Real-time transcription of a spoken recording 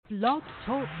Blog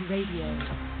Talk Radio.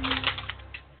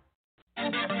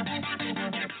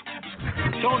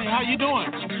 Tony, how you doing?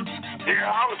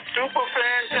 Yeah, I'm super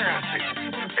fantastic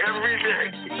every day.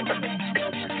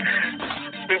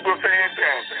 Super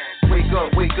fantastic.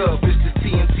 Wake up, it's the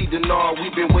TNT Denard.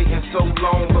 We've been waiting so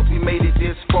long, but we made it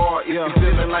this far. If you're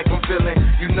feeling like I'm feeling,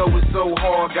 you know it's so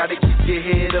hard. Gotta keep your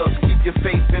head up, keep your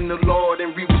faith in the Lord,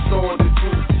 and we restore the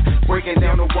truth. Breaking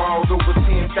down the walls, over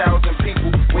 10,000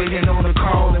 people waiting on a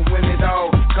call, and when it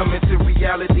all come into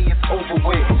reality, it's over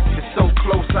with. It's so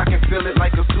close, I can feel it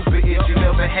like a super hit. You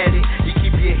never had it, you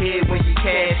keep your head when you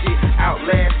cash it.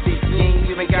 Outlast it, you ain't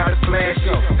even gotta flash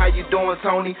it. How you doing,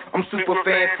 Tony? I'm super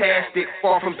fantastic,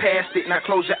 far from past it. Now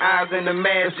close your eyes and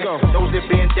imagine those that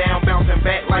been down, bouncing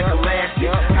back like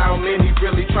elastic. How many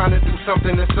really trying to do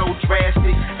something that's so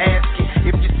drastic? Ask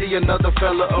it if you see another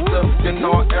fella of the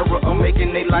Denard era of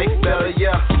making their life better,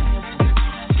 yeah.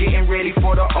 Getting ready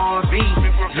for the RV,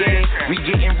 yeah. We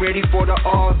getting ready for the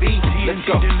RV. Let's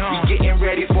go. We getting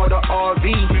ready for the RV,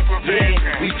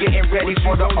 yeah. We getting ready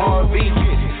for the RV.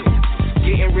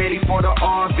 Getting ready for the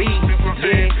RV,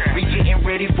 yeah. We getting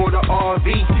ready for the RV.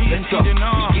 Let's go.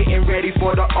 We getting ready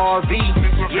for the RV,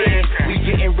 yeah. We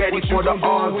getting ready for the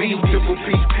RV. Triple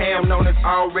P Pam known as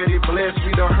already blessed.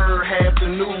 We done heard half the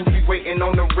news. We waiting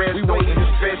on the rest. We waiting to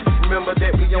stretch. Remember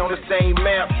that we on the same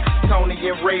map. Tony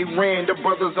and Ray Rand, the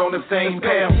brothers on the same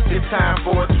path. It's time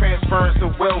for a transference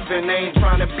of wealth, and I ain't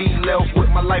trying to be left with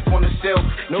my life on the shelf.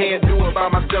 Can't do it by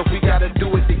myself. We gotta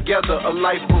do it together. A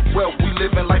life of wealth. We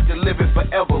living like to live it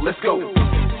forever. Let's go.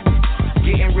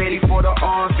 Getting ready for the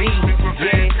RV,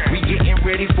 yeah. We getting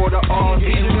ready for the RV.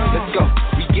 Let's go.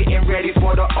 We getting ready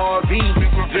for the RV,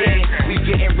 yeah. We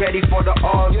getting ready for the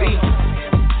RV.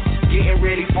 Getting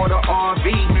ready for the RV,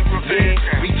 yeah.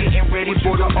 We getting ready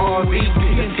for the RV.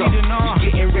 Let's go. We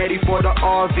getting ready for the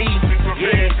RV,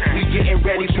 yeah. We getting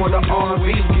ready for the RV.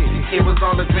 It was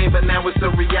all a dream, but now it's a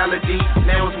reality.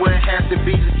 Now it's where it has to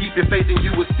be. Just keep your faith and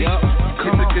you will see.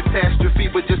 It's a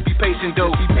catastrophe, but just be patient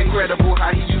though. Incredible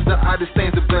how he used the oddest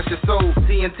things to bless your soul.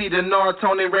 TNT, Denard,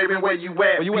 Tony, Raven, where you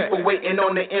at? People waiting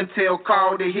on the intel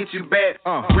call to hit you back.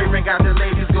 Raven got the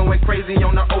ladies going crazy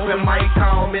on the open mic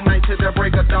call. Midnight to the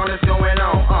break of dawn, it's going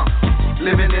on.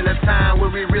 Living in a time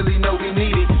where we really know we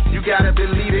need it. You gotta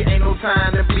believe it, ain't no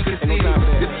time to be conceited.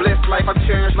 This blessed life I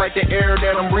cherish like the air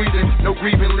that I'm breathing. No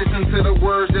grieving, listen to the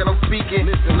words that I'm speaking.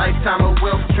 Lifetime of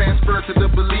wealth transfer to the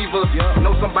believer.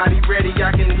 Know somebody ready, I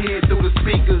can hear it through the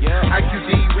speakers.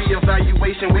 IQD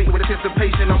reevaluation, waiting with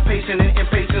anticipation. I'm patient and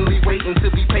impatiently waiting to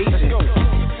be patient.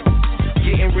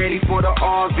 Getting ready for the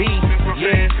RV,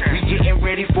 yeah. We getting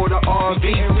ready for the RV.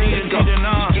 Let's go.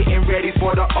 We getting ready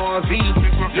for the RV,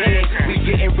 yeah. We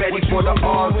getting ready for the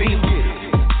RV.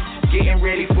 Getting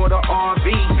ready for the RV,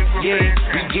 yeah.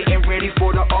 We getting ready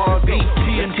for the RV.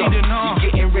 Let's go. We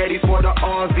getting ready for the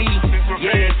RV,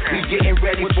 yeah. We getting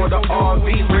ready for the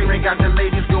RV. Ray got the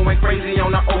ladies going crazy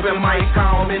on the open mic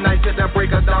call. Midnight till the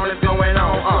break of dawn is going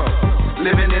on.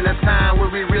 Living in a time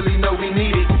where we really know we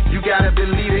need it. You gotta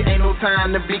believe it, ain't no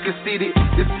time to be conceited.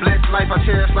 This blessed life I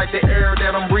cherish like the air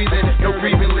that I'm breathing. No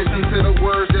grieving, listen to the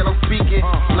words that I'm speaking.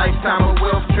 Lifetime of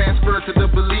wealth transfer to the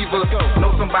believer.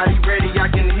 Know somebody ready, I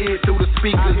can hear it through the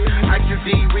speakers.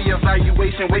 IQD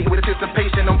reevaluation, waiting with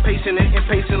anticipation. I'm patient and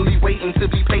impatiently waiting to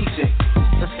be patient.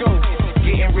 Let's go.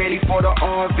 Getting ready for the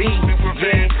RV,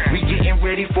 yeah. We getting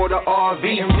ready for the RV.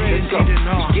 Let's go.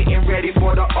 We getting ready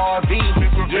for the RV,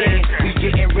 yeah. We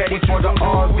getting ready for the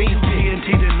RV.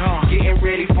 Getting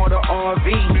ready for the RV,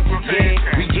 yeah.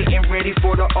 We getting ready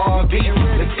for the RV.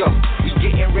 Let's go. We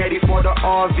getting ready for the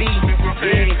RV,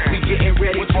 yeah. We getting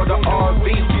ready for the RV.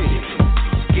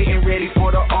 Getting ready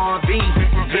for the RV,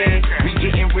 yeah. We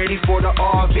getting ready for the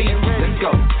RV. Let's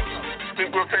go.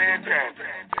 Super fantastic.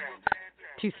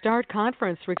 To start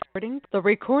conference recording, the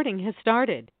recording has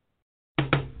started.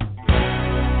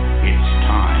 It's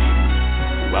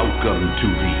time. Welcome to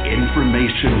the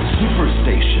Information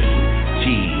Superstation,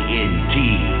 TNT.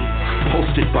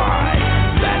 Hosted by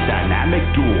that dynamic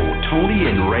duo, Tony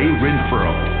and Ray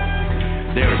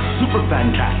Renfro. They're super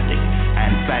fantastic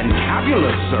and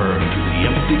fantabulous, sir, to the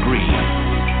nth degree.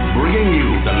 Bringing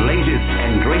you the latest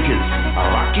and greatest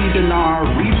Iraqi dinar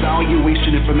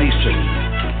revaluation information.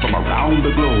 From around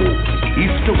the globe,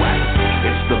 east to west,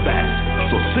 it's the best.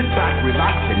 So sit back,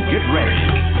 relax, and get ready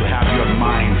to have your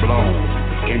mind blown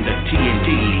in the TNT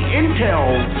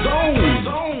Intel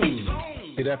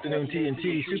Zone. Good afternoon,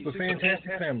 TNT Super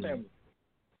Fantastic family.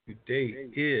 Today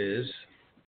is,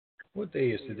 what day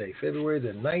is today? February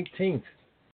the 19th.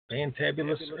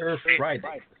 Fantabulous Earth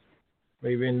Friday.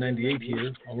 Raven 98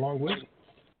 here, along with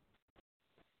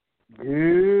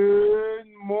Good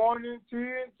morning,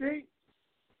 TNT.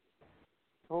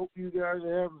 Hope you guys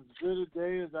are having as good a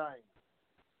day as I am.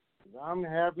 I'm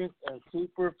having a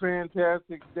super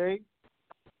fantastic day,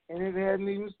 and it hadn't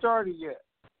even started yet.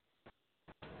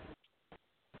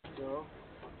 So,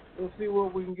 let's see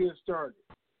what we can get started.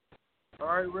 All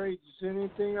right, Ray, did you send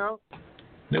anything out?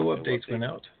 No updates went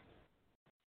out.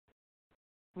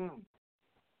 Does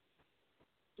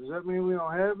that mean we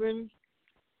don't have any?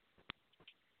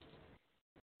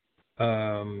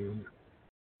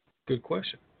 Good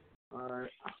question. All right.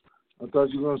 I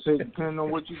thought you were going to say depending on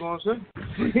what you're going to say.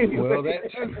 Well,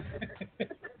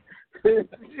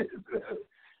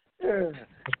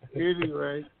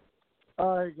 Anyway.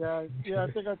 All right, guys. Yeah,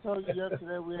 I think I told you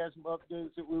yesterday we had some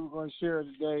updates that we were going to share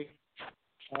today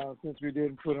since we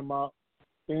didn't put them out.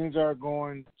 Things are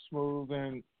going smooth,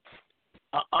 and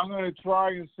I'm going to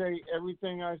try and say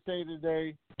everything I say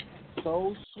today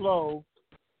so slow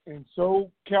and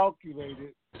so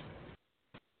calculated that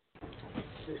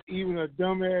even a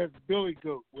dumbass billy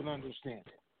goat would understand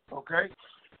it. Okay?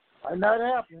 Might not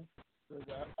happen.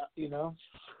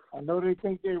 I know they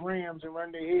think they're Rams and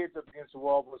run their heads up against the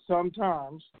wall, but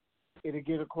sometimes it'll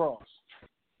get across.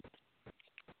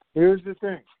 Here's the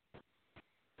thing.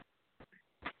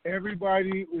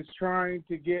 Everybody was trying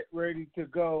to get ready to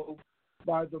go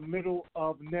by the middle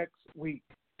of next week,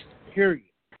 period.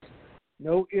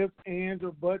 No ifs, ands,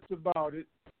 or buts about it.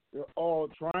 They're all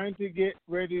trying to get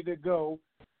ready to go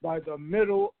by the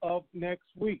middle of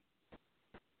next week,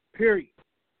 period.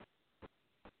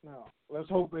 Now, let's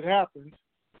hope it happens,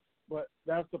 but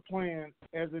that's the plan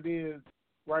as it is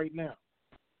right now,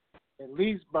 at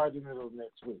least by the middle of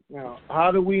next week. Now,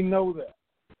 how do we know that?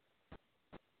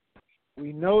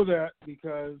 We know that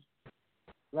because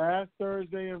last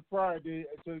Thursday and Friday,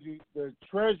 I told you the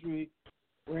Treasury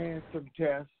ran some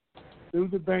tests through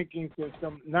the banking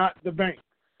system, not the bank.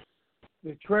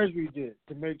 The Treasury did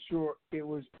to make sure it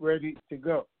was ready to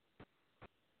go.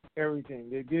 Everything.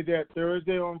 They did that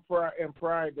Thursday and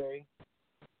Friday,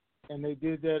 and they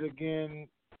did that again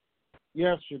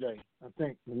yesterday, I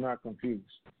think, if I'm not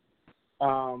confused.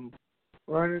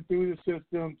 Running through the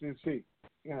system to see,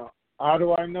 how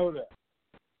do I know that?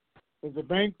 Because the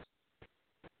banks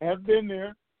have been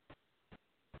there.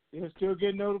 They're still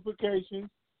getting notifications.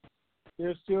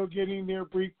 They're still getting their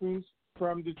briefings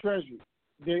from the Treasury,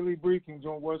 daily briefings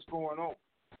on what's going on.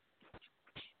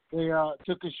 They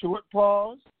took a short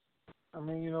pause. A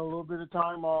little bit of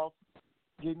time off,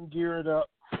 getting geared up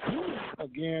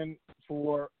again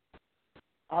for,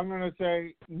 I'm going to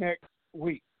say, next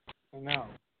week. And now,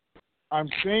 I'm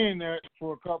saying that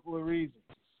for a couple of reasons.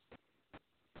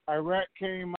 Iraq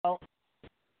came out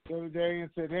the other day and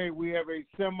said, hey, we have a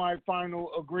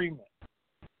semifinal agreement.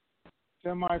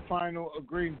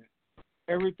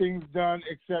 Everything's done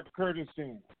except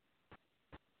Kurdistan.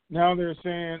 Now they're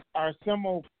saying our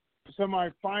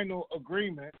semifinal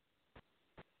agreement,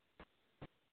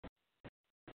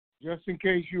 just in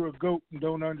case you're a goat and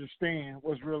don't understand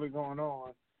what's really going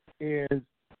on, is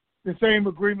the same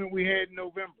agreement we had in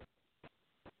November.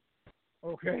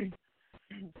 Okay?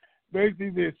 Basically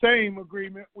the same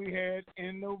agreement we had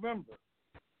in November.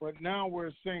 But now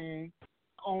we're saying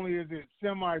not only is it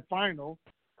semifinal,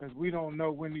 because we don't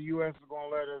know when the U.S. is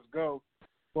going to let us go,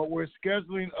 but we're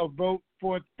scheduling a vote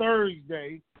for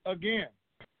Thursday again.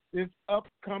 This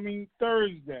upcoming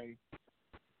Thursday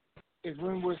is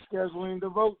when we're scheduling the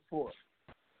vote for it.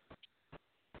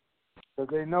 So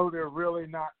they know they're really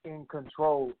not in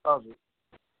control of it.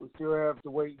 We still have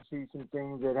to wait and see some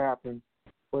things that happen.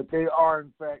 But they are,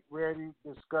 in fact, ready,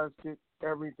 discussed it,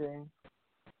 everything.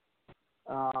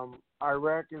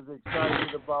 Iraq is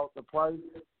excited about the price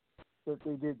that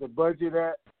they did the budget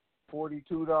at,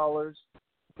 $42,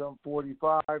 some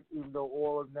 $45, even though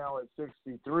oil is now at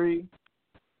 $63.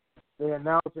 They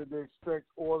announced that they expect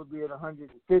oil to be at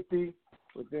 $150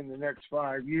 within the next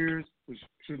 5 years, which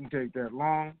shouldn't take that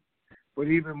long. But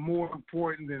even more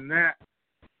important than that,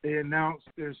 they announced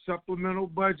their supplemental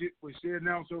budget, which they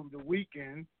announced over the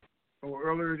weekend or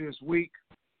earlier this week,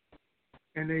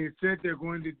 and they said they're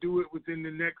going to do it within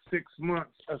the next 6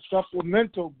 months. A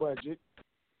supplemental budget,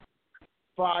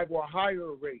 5 or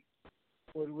higher rate,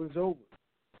 but it was over.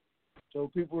 So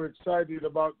people are excited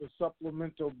about the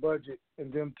supplemental budget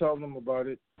and them telling them about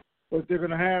it, but they're going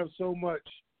to have so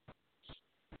much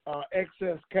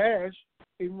excess cash,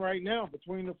 even right now,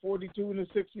 between the 42 and the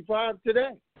 65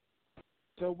 today.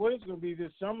 So what it's going to be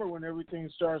this summer when everything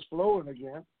starts flowing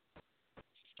again.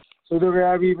 So they're going to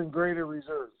have even greater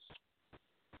reserves.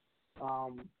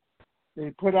 They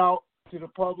put out to the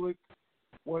public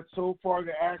what so far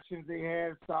the actions they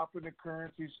had, stopping the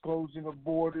currencies, closing the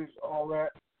borders, all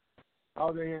that.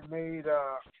 how they had made,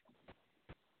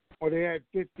 or they had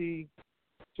 $52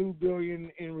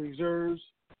 billion in reserves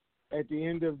at the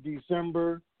end of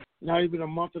December. Not even a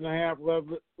month and a half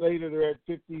later, they're at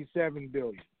 $57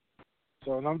 billion.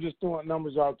 So, and I'm just throwing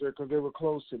numbers out there because they were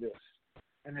close to this.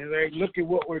 And they're like, look at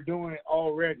what we're doing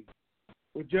already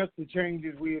with just the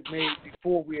changes we had made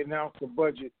before we announced the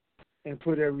budget and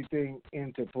put everything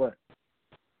into play.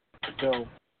 So,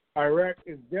 Iraq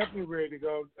is definitely ready to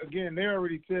go. Again, they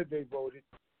already said they voted.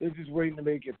 They're just waiting to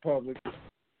make it public,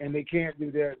 and they can't do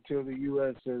that until the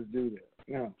U.S. says do that.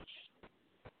 Now,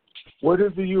 what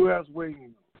is the U.S. waiting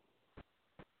on?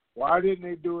 Why didn't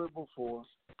they do it before?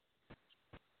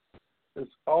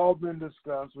 It's all been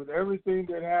discussed with everything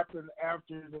that happened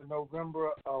after the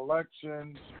November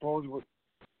election.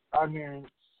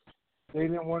 They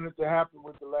didn't want it to happen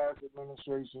with the last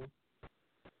administration.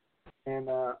 And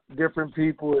different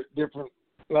people at different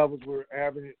levels were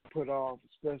having it put off,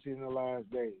 especially in the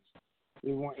last days. They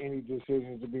didn't want any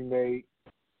decisions to be made,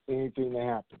 anything to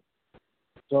happen.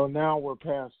 So now we're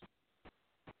past it.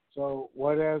 So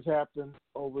what has happened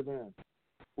over then?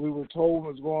 We were told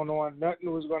what was going on. Nothing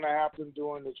was going to happen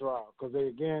during the trial because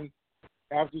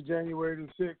after January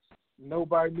the 6th,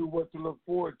 nobody knew what to look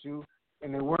forward to,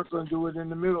 and they weren't going to do it in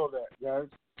the middle of that, guys.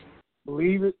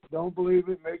 Believe it, don't believe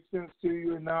it, makes sense to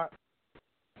you or not.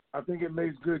 I think it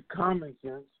makes good common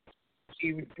sense,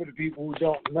 even for the people who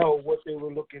don't know what they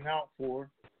were looking out for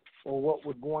or what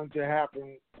was going to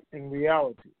happen in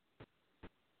reality.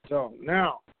 So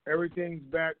now everything's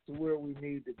back to where we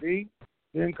need to be.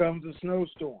 Then comes a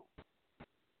snowstorm.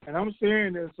 And I'm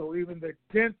saying this so even the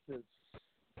densest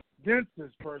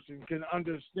person can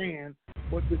understand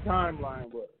what the timeline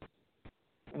was.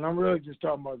 And I'm really just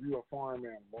talking about if you're a farm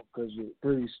animal because you're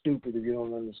pretty stupid if you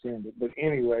don't understand it. But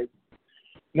anyway,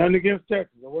 nothing against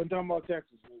Texas. I wasn't talking about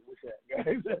Texas with that,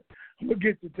 guys. I'm going to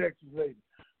get to Texas later.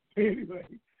 Anyway,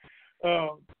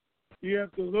 you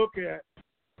have to look at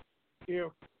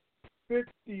if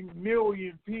 50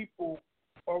 million people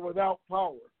are without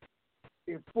power,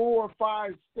 if 4 or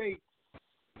 5 states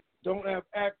don't have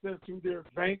access to their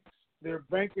banks, their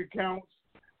bank accounts,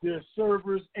 their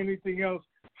servers, anything else,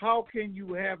 how can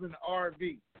you have an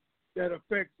RV that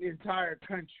affects the entire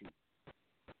country?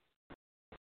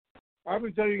 I've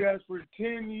been telling you guys for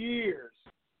 10 years,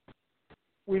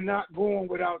 we're not going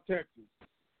without Texas,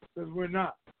 because we're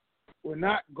not. We're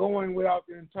not going without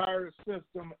the entire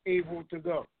system able to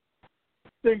go.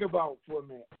 Think about it for a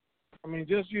minute. I mean,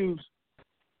 let's use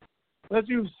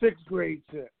 6th grade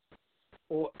sense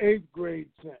or 8th grade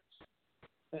sense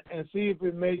and see if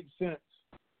it makes sense.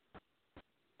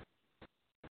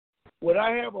 Would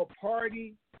I have a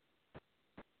party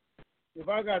if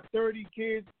I got 30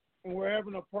 kids and we're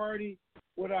having a party?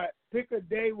 Would I pick a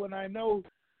day when I know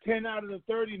 10 out of the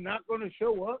 30 not going to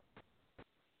show up?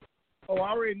 Oh, I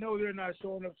already know they're not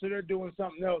showing up, so they're doing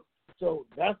something else. So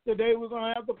that's the day we're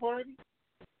going to have the party?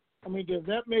 I mean, does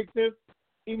that make sense?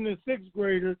 Even a 6th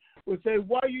grader would say,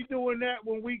 why are you doing that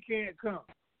when we can't come?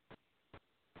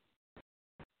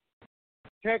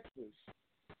 Texas.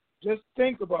 Just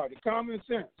think about it. Common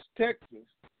sense. Texas.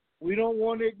 We don't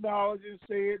want to acknowledge and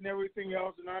say it and everything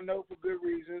else, and I know for good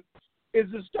reason,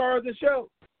 is the star of the show.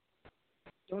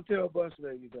 Don't tell Bus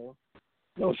Lady, though.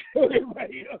 Don't tell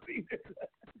anybody else either.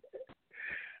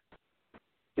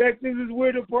 Texas is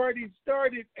where the party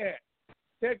started at.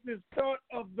 Texas thought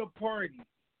of the party.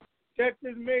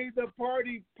 Texas made the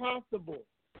party possible.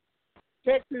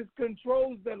 Texas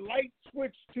controls the light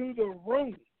switch to the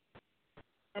room.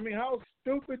 I mean, how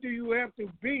stupid do you have to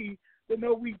be to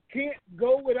know we can't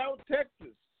go without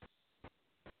Texas?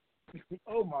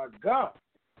 Oh, my God.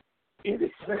 It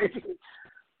is,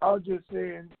 I was just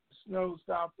saying, snow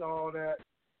stopped all that.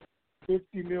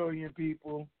 50 million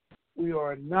people. We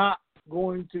are not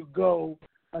going to go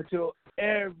until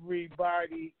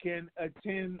everybody can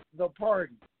attend the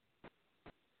party.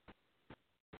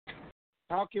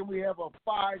 How can we have a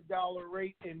 $5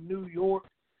 rate in New York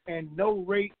and no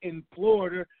rate in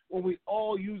Florida when we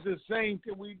all use the same?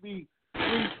 Can we be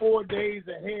 3-4 days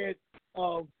ahead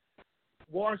of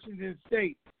Washington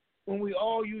State when we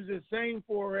all use the same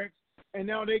Forex, and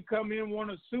now they come in and want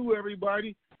to sue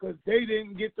everybody because they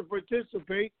didn't get to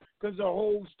participate because the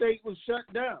whole state was shut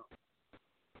down.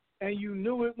 And you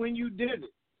knew it when you did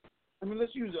it. I mean,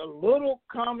 let's use a little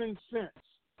common sense.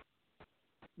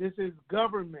 This is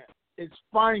government. It's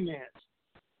finance.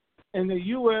 And the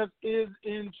U.S. is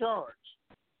in charge.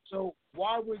 So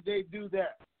why would they do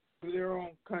that to their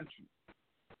own country?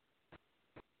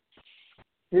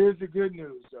 Here's the good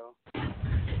news, though.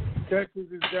 Texas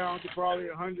is down to probably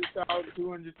 100,000,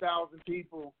 200,000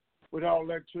 people without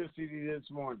electricity this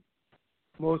morning.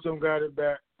 Most of them got it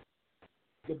back.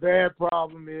 The bad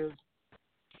problem is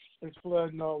it's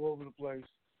flooding all over the place.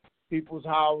 People's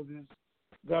houses,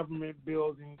 government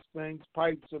buildings, things,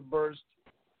 pipes are burst,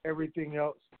 everything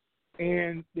else.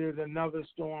 And there's another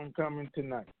storm coming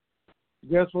tonight.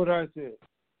 Guess what I said?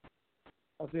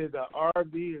 I said the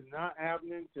RV is not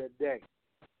happening today.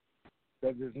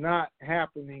 Because it's not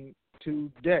happening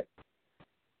today.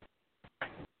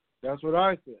 That's what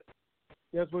I said.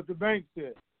 That's what the bank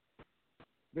said.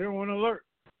 They're on alert.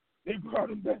 They brought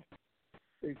them back.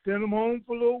 They sent them home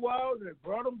for a little while. They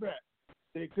brought them back.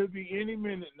 They could be any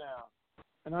minute now.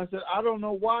 And I said, I don't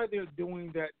know why they're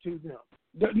doing that to them.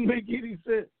 Doesn't make any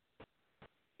sense.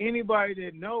 Anybody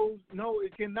that knows, no,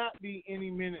 it cannot be any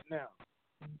minute now.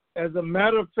 As a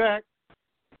matter of fact,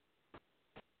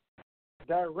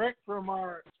 direct from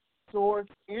our source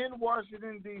in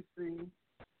Washington, D.C.,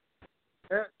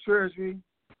 at Treasury,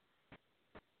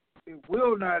 it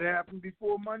will not happen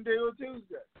before Monday or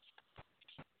Tuesday.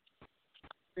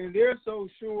 And they're so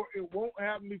sure it won't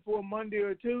happen before Monday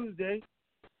or Tuesday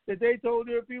that they told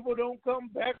their people don't come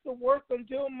back to work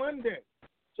until Monday.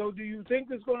 So do you think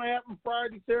it's going to happen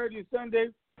Friday, Saturday, Sunday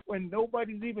when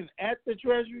nobody's even at the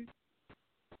Treasury?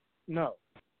 No,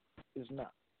 it's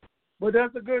not. But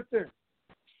that's a good thing.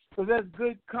 So that's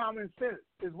good common sense.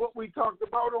 Is what we talked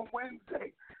about on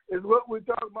Wednesday. Is what we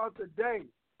talked about today.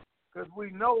 Because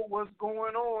we know what's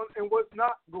going on and what's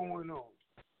not going on.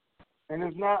 And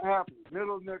it's not happening.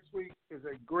 Middle of next week is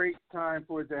a great time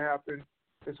for it to happen.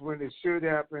 It's when it should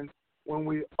happen, when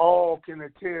we all can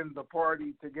attend the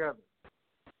party together.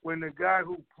 When the guy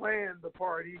who planned the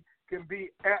party can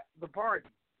be at the party,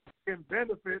 can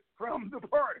benefit from the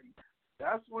party.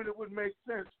 That's when it would make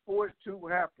sense for it to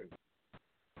happen.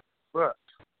 But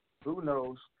who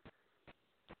knows?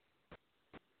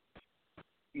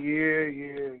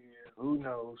 Yeah. Who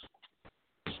knows?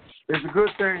 It's a good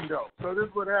thing, though. So this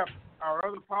is what happened. Our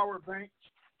other power banks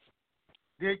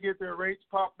did get their rates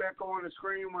popped back on the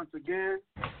screen once again.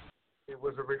 It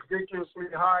was a ridiculously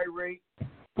high rate,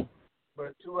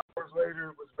 but 2 hours later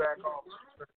it was back off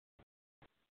the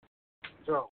screen.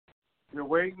 So they're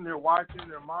waiting, they're watching,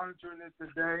 they're monitoring it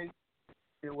today.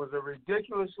 It was a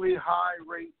ridiculously high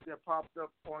rate that popped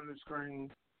up on the screen.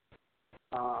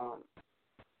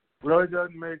 Really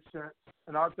doesn't make sense.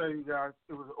 And I'll tell you guys,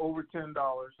 it was over $10.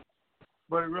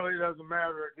 But it really doesn't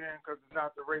matter, again, because it's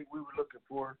not the rate we were looking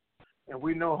for. And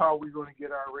we know how we're going to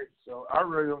get our rates. So I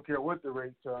really don't care what the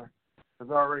rates are,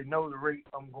 because I already know the rate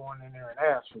I'm going in there and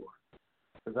ask for,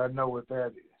 because I know what that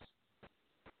is.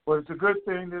 But it's a good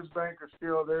thing this bank is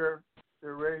still there.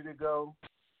 They're ready to go.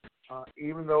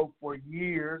 Even though for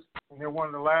years, and they're one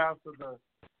of the last of the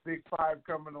big five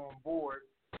coming on board,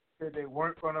 said they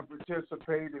weren't going to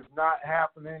participate. It's not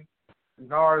happening.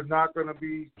 Dinar is not going to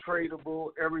be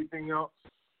tradable. Everything else.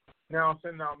 Now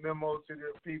sending out memos to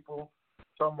their people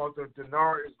talking about the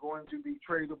dinar is going to be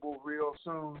tradable real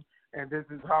soon, and this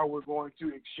is how we're going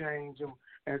to exchange them,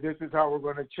 and this is how we're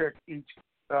going to check each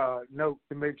note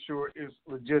to make sure it's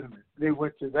legitimate. They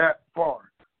went to that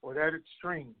far or that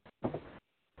extreme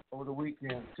over the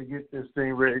weekend to get this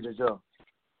thing ready to go.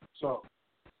 So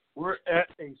we're at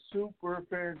a super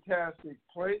fantastic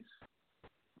place.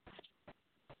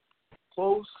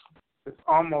 Close. It's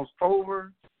almost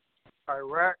over.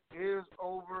 Iraq is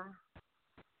over.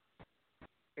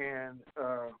 And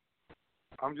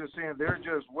I'm just saying they're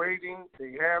just waiting.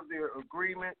 They have their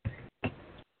agreement.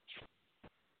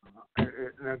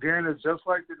 And again, it's just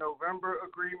like the November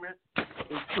agreement.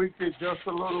 They tweaked it just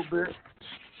a little bit,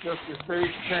 just to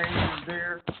save change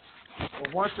there.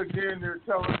 But once again, they're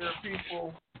telling their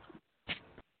people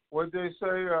what they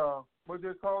say, what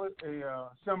they call it, a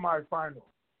semifinal.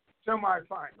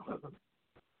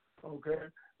 Okay?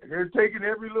 And they're taking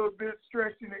every little bit,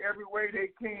 stretching it every way they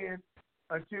can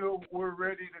until we're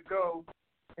ready to go.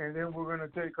 And then we're going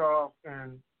to take off.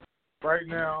 And right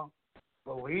now,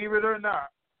 believe it or not,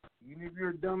 even if you're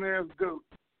a dumbass goat,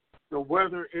 the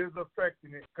weather is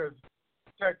affecting it because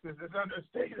Texas is under a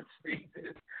state of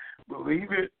freezing.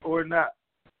 Believe it or not.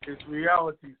 It's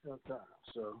reality sometimes.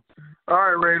 So, all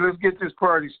right, Ray, let's get this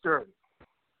party started.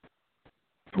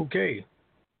 Okay.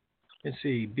 Let's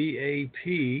see. BAP,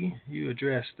 you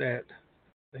addressed that.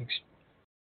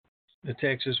 The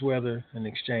Texas weather and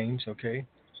exchange, okay.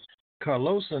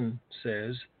 Carloson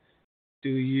says, do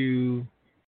you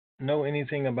know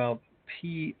anything about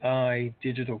PI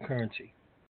digital currency?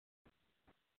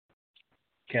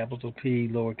 Capital P,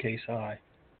 lowercase I.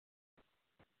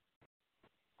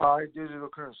 PI digital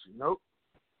currency. Nope.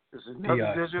 Is it another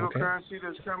PI, digital okay. currency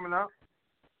that's coming up?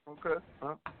 Okay.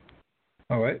 Huh?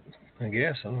 All right. I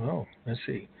guess. I don't know. Let's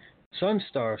see.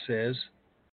 Sunstar says,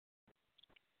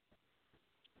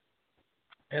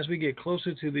 As we get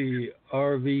closer to the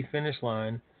RV finish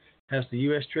line, has the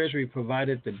U.S. Treasury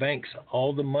provided the banks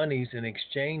all the monies and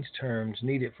exchange terms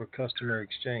needed for customer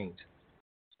exchange?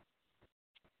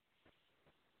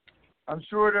 I'm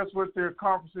sure that's what their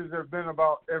conferences have been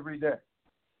about every day.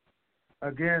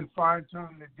 Again,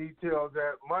 fine-tune the details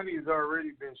that money has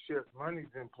already been shipped. Money's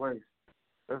in place.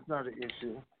 That's not an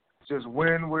issue. It's just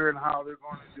when, where, and how they're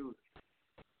going to do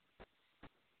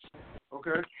it.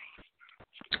 Okay?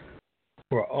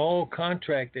 For all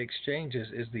contract exchanges,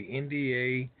 is the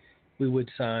NDA we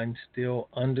would sign still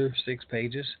under 6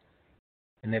 pages?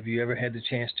 And have you ever had the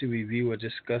chance to review or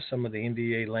discuss some of the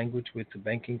NDA language with the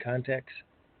banking contacts?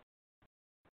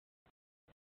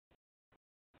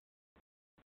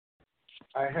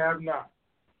 I have not.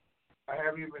 I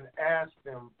haven't even asked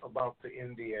them about the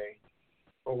NDA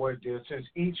or what it is, since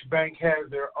each bank has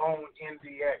their own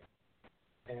NDA.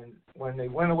 And when they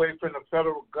went away from the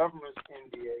federal government's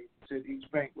NDA, it said each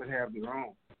bank would have their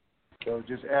own. So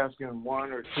just asking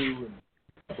one or two,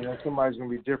 and somebody's going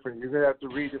to be different. You're going to have to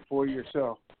read it for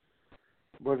yourself.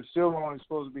 But it's still only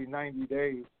supposed to be 90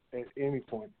 days at any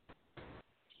point.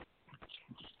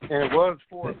 And it was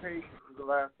 4 pages the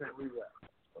last thing we read.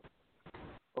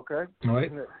 Okay? All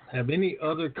right. Have any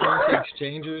other currency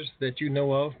exchangers that you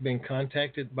know of been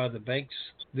contacted by the banks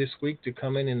this week to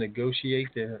come in and negotiate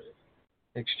their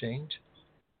exchange?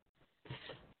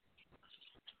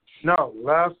 No.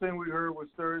 Last thing we heard was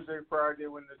Thursday, Friday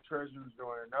when the Treasury was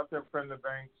doing it. Nothing from the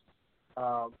banks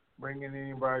bringing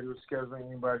anybody or scheduling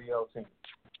anybody else in.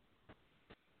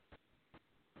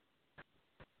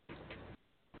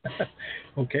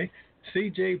 Okay.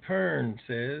 CJ Pern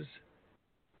says,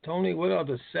 Tony, what are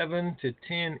the 7 to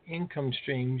 10 income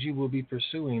streams you will be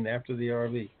pursuing after the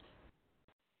RV?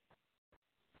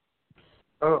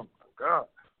 Oh, my God.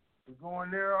 We're going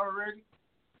there already?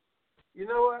 You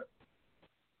know what?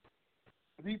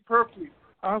 To be perfectly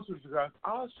honest with you guys,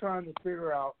 I was trying to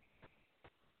figure out,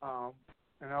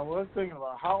 and I was thinking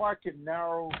about how I could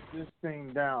narrow this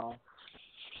thing down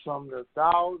from the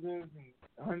thousands and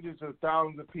hundreds of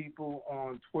thousands of people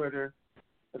on Twitter,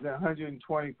 and then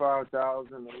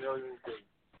 125,000, a million things.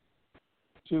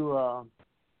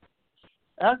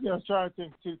 Actually, I was trying to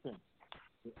think 2 things.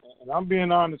 And I'm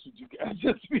being honest with you guys,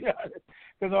 just to be honest,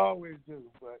 because I always do.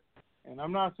 And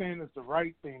I'm not saying it's the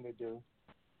right thing to do.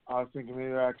 I was thinking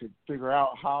maybe I could figure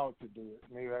out how to do it.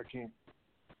 Maybe I can't.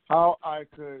 How I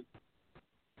could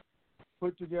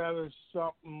put together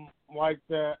something like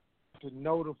that to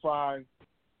notify,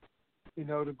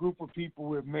 the group of people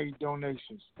who have made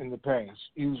donations in the past.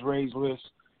 Use raise lists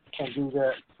and do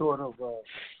that sort of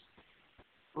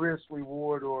risk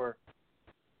reward, or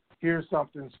here's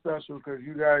something special because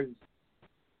you guys,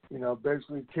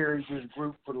 basically carried this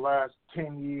group for the last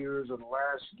 10 years or the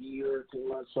last year or 2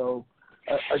 months. So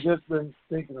I just been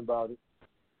thinking about it.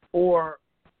 Or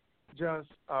just,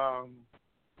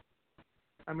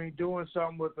 doing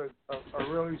something with a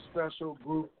really special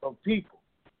group of people,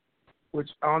 which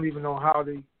I don't even know how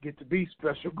they get to be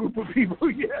special group of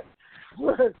people yet.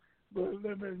 But a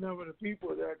limited number of people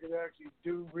that I could actually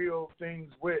do real things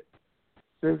with,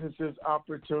 businesses,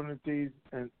 opportunities,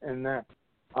 and that.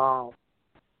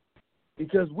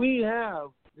 Because we have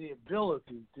the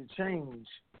ability to change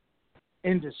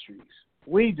industries.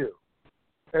 We do,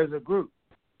 as a group.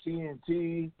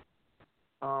 TNT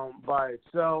by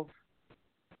itself,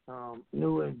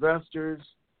 new investors,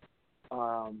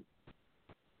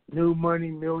 new money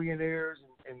millionaires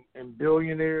and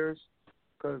billionaires.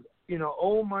 Because,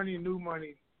 old money and new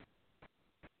money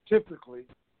typically,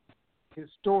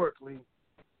 historically,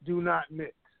 do not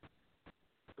mix.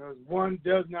 Because one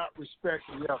does not respect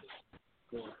the other.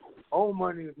 So old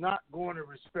money is not going to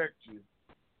respect you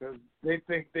because they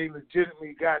think they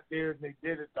legitimately got theirs and they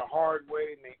did it the hard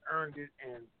way and they earned it,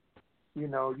 and,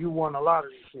 you won a lot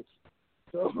of these things.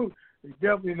 So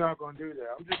they're definitely not going to do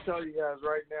that. I'm just telling you guys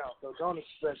right now, so don't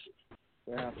expect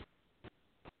it to happen.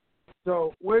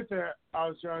 So with that, I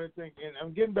was trying to think, and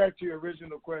I'm getting back to your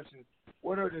original question,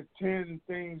 what are the 10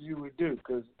 things you would do?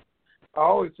 Because I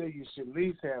always say you should at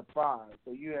least have 5,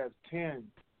 so you have 10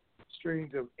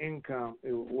 streams of income,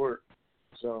 it would work.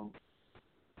 So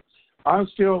I'm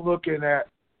still looking at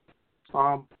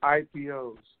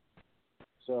IPOs.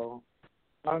 So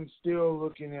I'm still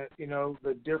looking at,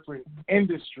 the different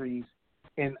industries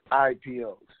in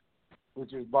IPOs,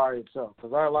 which is by itself.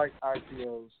 Because I like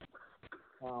IPOs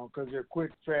because they're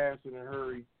quick, fast, in a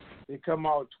hurry. They come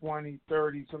out 20,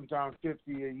 30, sometimes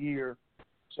 50 a year.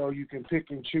 So you can pick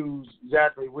and choose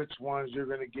exactly which ones you're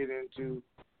going to get into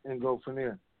and go from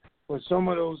there. But some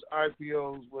of those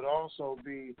IPOs would also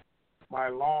be my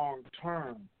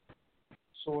long-term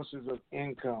sources of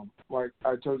income. Like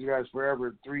I told you guys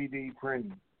forever, 3D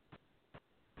printing.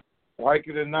 Like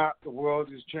it or not, the world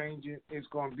is changing. It's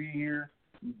going to be here.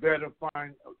 You better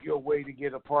find your way to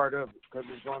get a part of it because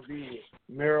it's going to be here.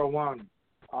 Marijuana.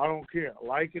 I don't care.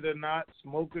 Like it or not,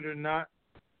 smoke it or not,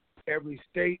 every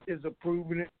state is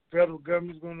approving it. Federal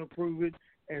government's going to approve it.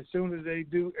 And as soon as they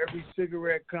do, every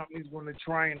cigarette company is going to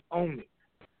try and own it.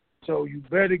 So you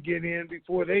better get in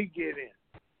before they get in.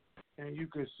 And you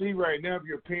can see right now, if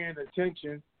you're paying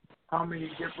attention, how many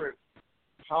different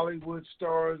Hollywood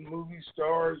stars, movie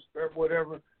stars, or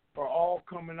whatever, are all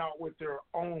coming out with their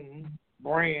own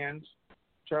brands,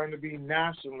 trying to be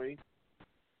nationally,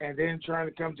 and then trying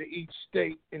to come to each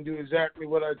state and do exactly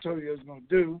what I told you I was going to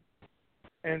do.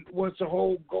 And what's the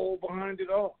whole goal behind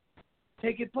it all?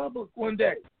 Take it public one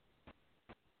day.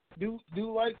 Do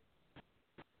like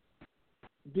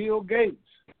Bill Gates,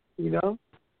 you know?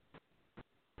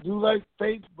 Do like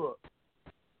Facebook.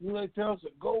 Do like Tesla.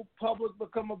 Go public,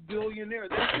 become a billionaire.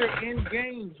 That's your end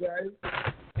game, guys.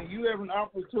 And you have an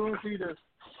opportunity to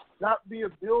not be a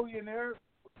billionaire,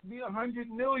 be 100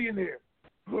 millionaire.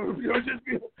 Or just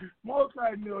be a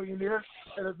multi-millionaire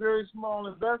at a very small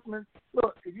investment.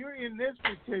 Look, if you're in this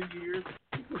for 10 years,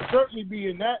 you can certainly be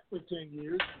in that for 10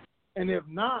 years. And if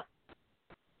not,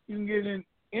 you can get in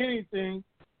anything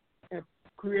and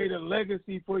create a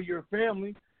legacy for your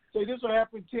family. Say, this will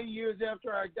happen 10 years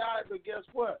after I die, but guess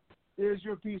what? There's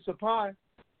your piece of pie.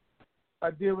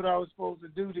 I did what I was supposed to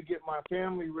do to get my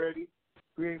family ready,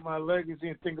 create my legacy,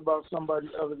 and think about somebody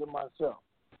other than myself.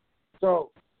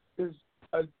 So there's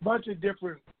a bunch of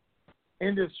different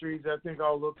industries I think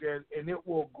I'll look at, and it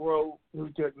will grow new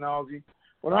technology.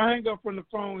 When I hang up from the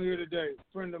phone here today, a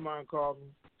friend of mine called me.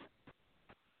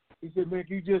 He said, "Man,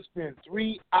 you just spent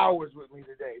 3 hours with me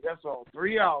today. That's all,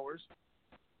 3 hours."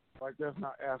 Like, that's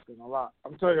not asking a lot.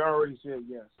 I'm telling you, I already said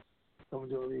yes. Come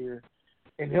do it here.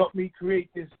 And help me create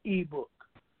this ebook.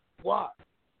 Why?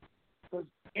 Because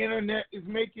internet is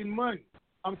making money.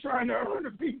 I'm trying to earn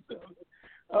a piece of it.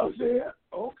 I said,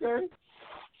 okay.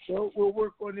 So we'll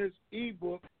work on this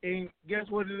ebook, and guess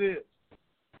what it is?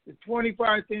 The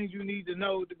 25 things you need to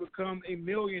know to become a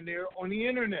millionaire on the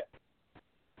internet.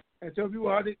 And tell people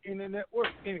how the internet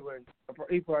works. Anyway,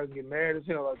 he probably get mad as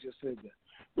hell I just said that.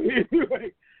 But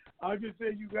anyway, I just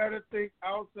said you got to think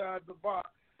outside the box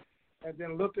and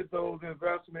then look at those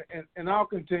investments, and I'll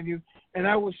continue, and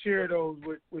I will share those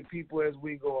with people as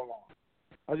we go along.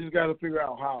 I just got to figure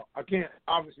out how. I can't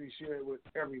obviously share it with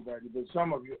everybody, but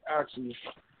some of you actually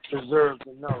deserve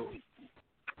to know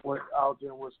what's out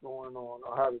there, what's going on,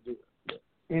 or how to do it. But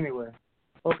anyway,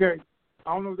 okay.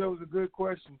 I don't know if that was a good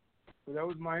question, but that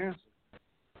was my answer.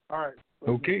 All right.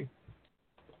 Okay.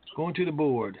 Going to the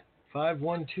board.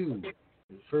 512.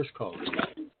 First call.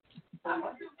 Oh,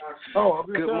 I thought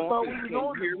we were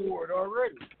on the board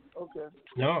already. Okay.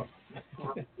 No.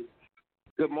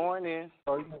 Good morning.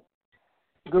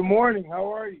 Good morning.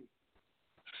 How are you?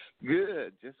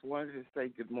 Good. Just wanted to say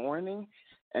good morning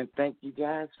and thank you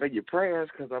guys for your prayers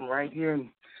because I'm right here in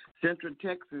Central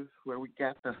Texas where we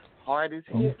got the hardest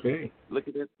hit. Okay.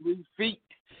 Looking at 3 feet.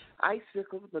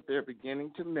 Icicles, but they're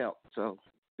beginning to melt. So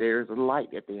there's a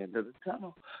light at the end of the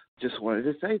tunnel. Just wanted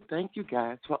to say thank you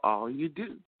guys for all you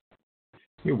do.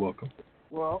 You're welcome.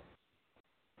 Well,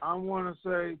 I want to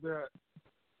say that,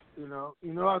 you know,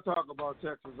 I talk about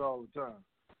Texas all the time.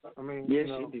 I mean, yes,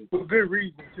 you do. For good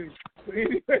reason, too. But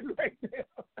anyway, right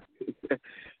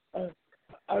now,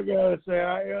 I got to say,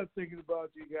 I am thinking about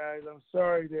you guys. I'm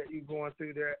sorry that you're going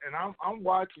through that. And I'm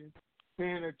watching,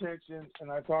 paying attention,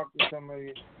 and I talk to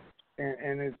somebody,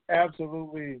 and it's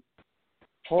absolutely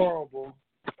horrible,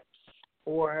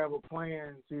 or have a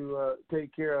plan to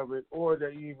take care of it, or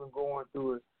that you're even going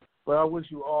through it. But I wish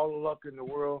you all the luck in the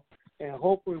world, and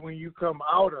hopefully when you come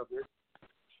out of it,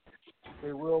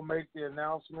 they will make the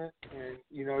announcement, and,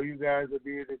 you guys will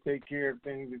be able to take care of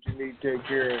things that you need to take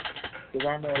care of. Because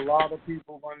I know a lot of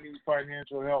people are going to need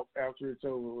financial help after it's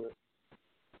over with.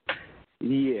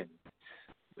 Yeah,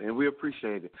 and we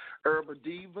appreciate it. Herba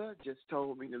Diva just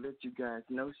told me to let you guys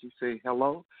know. She said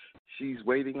hello. She's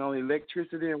waiting on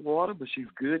electricity and water, but she's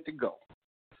good to go.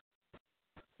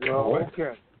 Well,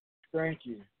 okay. Thank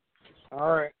you.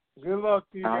 All right. Good luck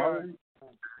to you guys.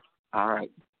 All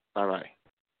right. Bye-bye.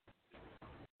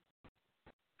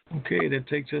 Okay, that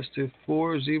takes us to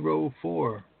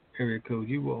 404 area code.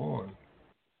 You were on.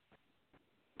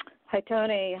 Hi,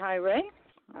 Tony. Hi, Ray.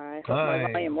 I hope Hi.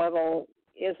 my volume level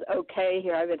is okay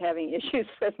here. I've been having issues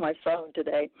with my phone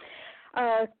today.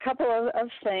 A couple of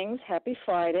things. Happy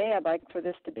Friday. I'd like for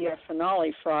this to be a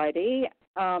finale Friday.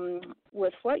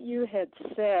 With what you had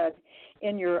said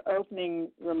in your opening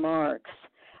remarks,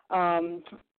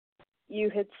 You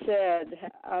had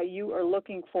said you are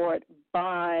looking for it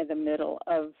by the middle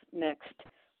of next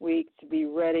week to be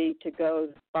ready to go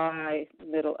by the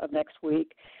middle of next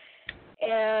week.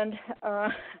 And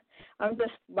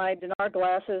my Dinar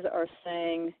glasses are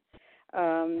saying,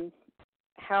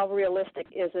 how realistic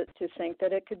is it to think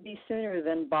that it could be sooner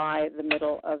than by the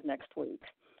middle of next week?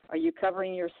 Are you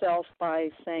covering yourself by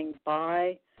saying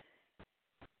by,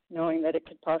 knowing that it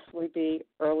could possibly be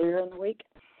earlier in the week?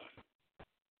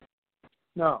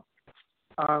 No.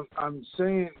 I'm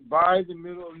saying by the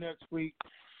middle of next week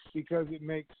because it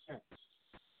makes sense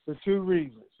for two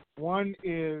reasons. One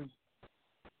is,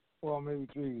 well, maybe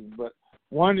three reasons, but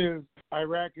one is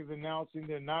Iraq is announcing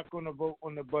they're not going to vote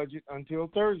on the budget until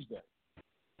Thursday.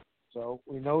 So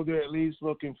we know they're at least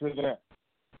looking for that.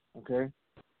 Okay?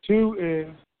 Two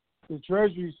is the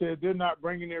Treasury said they're not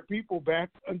bringing their people back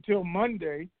until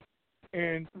Monday,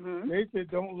 and they said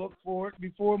don't look for it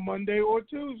before Monday or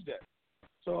Tuesday.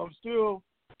 So I'm still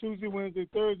Tuesday, Wednesday,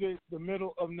 Thursday, the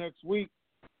middle of next week.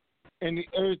 And the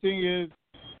other thing is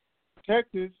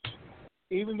Texas,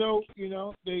 even though,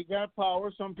 they got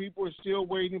power, some people are still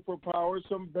waiting for power.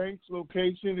 Some banks,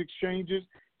 locations, exchanges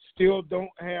still don't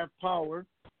have power.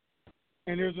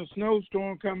 And there's a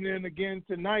snowstorm coming in again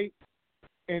tonight,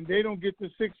 and they don't get to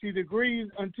 60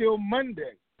 degrees until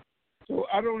Monday. So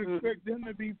I don't expect them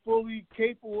to be fully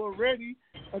capable or ready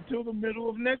until the middle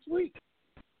of next week.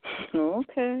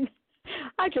 Okay.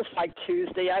 I just like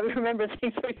Tuesday. I remember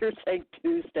things where you're saying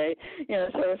Tuesday,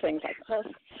 sort of things like, let's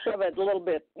shove it a little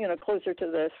bit, closer to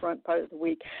the front part of the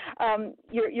week.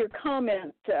 Your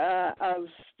comment of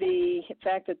the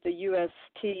fact that the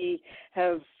UST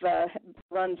have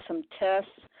run some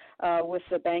tests with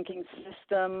the banking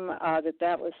system,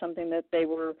 that was something that they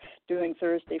were doing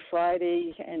Thursday,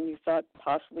 Friday, and you thought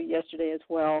possibly yesterday as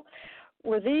well.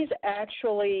 Were these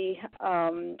actually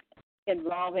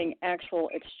involving actual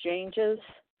exchanges,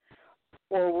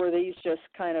 or were these just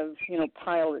kind of,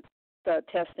 pilot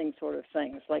testing sort of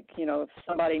things? Like, if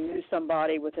somebody knew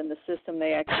somebody within the system,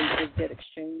 they actually did get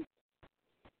exchanged?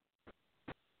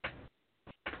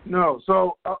 No,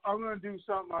 so I'm going to do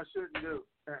something I shouldn't do,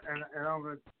 and I'm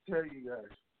going to tell you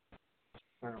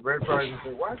guys. Red probably going to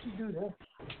say, why'd you do that?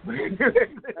 I'm going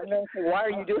to say, why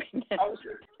are you doing that?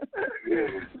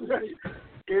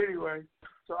 Anyway,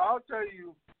 so I'll tell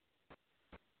you,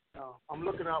 I'm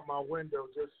looking out my window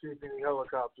just to see if any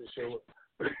helicopters show up.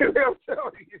 I'm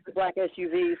telling you. Black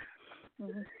SUVs.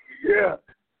 Yeah.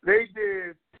 They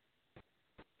did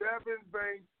 7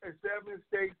 banks and 7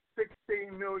 states,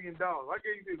 $16 million. I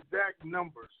gave you the exact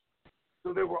numbers.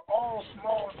 So they were all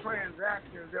small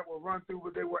transactions that were run through,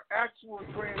 but they were actual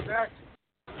transactions.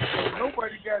 So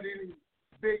nobody got any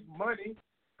big money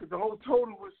because the whole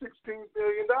total was $16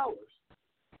 billion.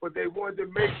 But they wanted to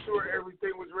make sure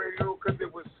everything was ready to go because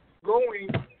it was going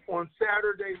on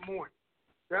Saturday morning.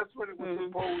 That's when it was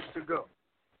supposed to go.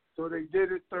 So they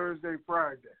did it Thursday,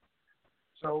 Friday.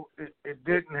 So it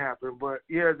didn't happen. But,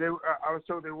 yeah, I was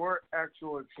told there were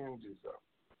actual exchanges,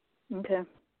 though. Okay.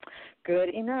 Good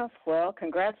enough. Well,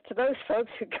 congrats to those folks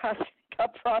who got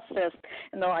processed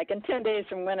in in 10 days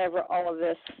from whenever all of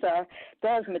this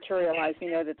does materialize. We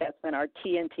know that's when our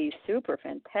TNT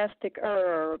Superfantastic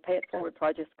Pay It Forward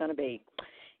project is going to be.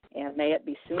 And may it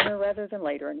be sooner rather than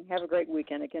later. And have a great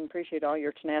weekend. Again, appreciate all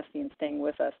your tenacity and staying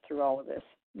with us through all of this.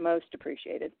 Most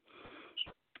appreciated.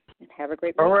 And have a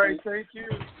great weekend. All right, thank you.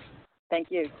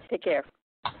 Thank you. Take care.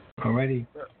 All righty.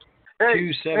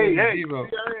 Hey,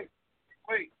 270.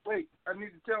 Wait. I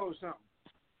need to tell her something.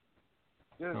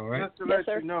 Just to yes,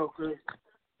 let you know, because,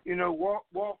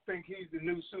 Walt think he's the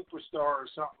new superstar or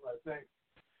something, I think.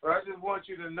 But I just want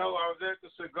you to know I was at the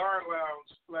cigar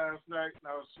lounge last night, and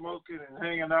I was smoking and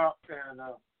hanging out, and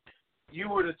you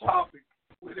were the topic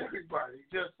with everybody,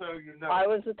 just so you know. I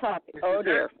was the topic. Oh,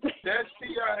 dear. That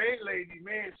CIA lady,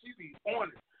 man, she be on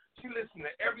it. She listen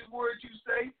to every word you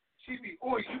say. She be,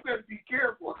 you better be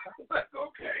careful. I'm like,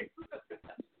 okay.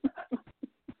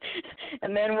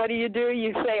 And then what do?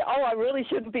 You say, I really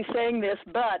shouldn't be saying this,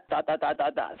 but ...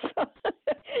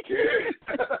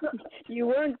 You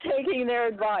weren't taking their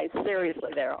advice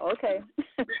seriously there. Okay.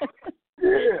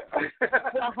 Yeah.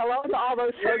 Well, hello to all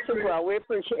those folks as well. We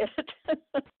appreciate it.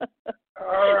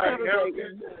 All right.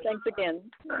 Thanks again.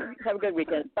 Have a good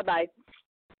weekend. Bye-bye.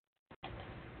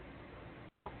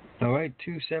 All right,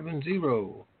 270.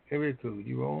 Area code,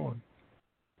 you are on.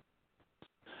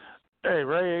 Hey,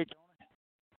 Ray.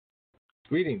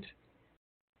 Greetings.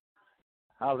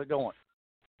 How's it going?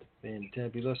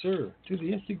 Fantabulous, sir. To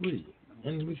the nth degree.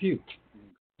 And with you.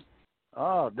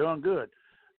 Oh, doing good.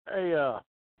 Hey,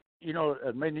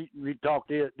 we talked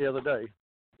the other day.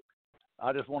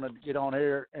 I just wanted to get on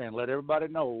here and let everybody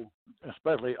know,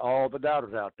 especially all the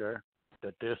doubters out there,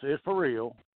 that this is for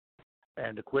real,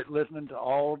 and to quit listening to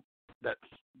all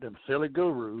them silly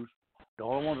gurus. The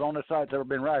only ones on this site that's ever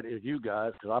been right is you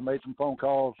guys, because I made some phone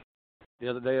calls the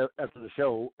other day after the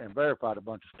show and verified a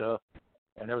bunch of stuff,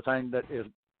 and everything that is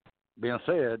being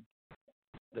said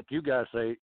that you guys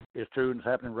say is true and it's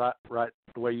happening right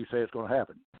the way you say it's going to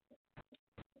happen.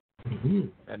 Mm-hmm.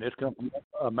 And this comes from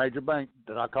a major bank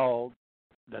that I called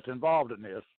that's involved in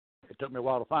this. It took me a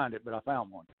while to find it, but I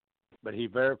found one. But he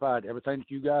verified everything that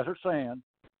you guys are saying,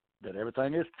 that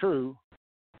everything is true,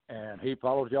 and he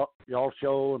follows y'all's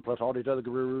show and plus all these other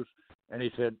gurus, and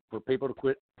he said for people to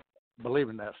quit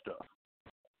believing that stuff.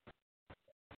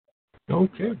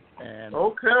 Okay. And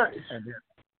okay.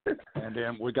 And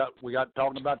then we got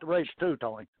talking about the race too,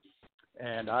 Tony.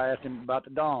 And I asked him about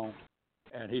the Dong,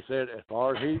 and he said as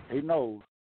far as he knows,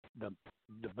 the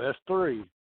best three,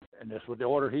 and this was the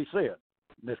order he said.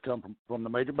 This comes from the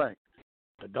major bank: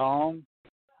 the Dong,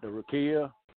 the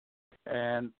Rukia,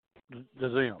 and the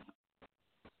Zim.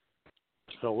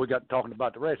 So we got talking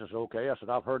about the race. I said, okay. I said,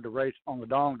 I've heard the race on the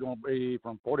Dong is going to be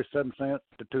from 47 cents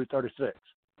to 236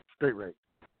 street rate.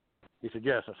 He said,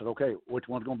 yes. I said, okay, which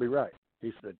one's going to be right?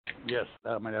 He said, yes.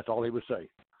 I mean, that's all he would say.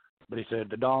 But he said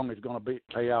the Dong is going to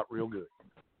pay out real good.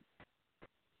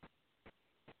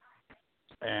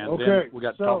 And then we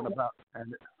got talking about.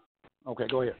 Okay,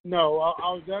 go ahead. No,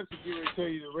 I was actually going to tell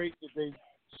you the rate that they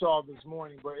saw this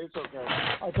morning, but it's okay.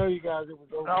 I'll tell you guys it was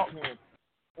over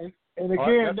 10. And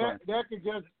again, that could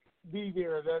just be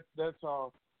there. That's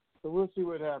all. So we'll see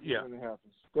what happens when it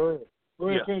happens. Go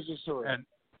ahead. Finish your story.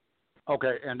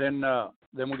 And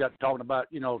then we got talking about,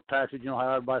 taxes. You know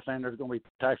how everybody's saying there's going to be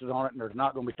taxes on it and there's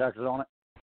not going to be taxes on it.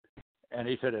 And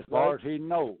he said as far as he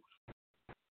knows,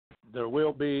 there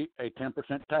will be a 10%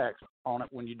 tax on it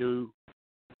when you do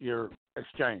your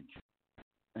exchange.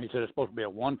 And he said it's supposed to be a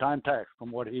one-time tax from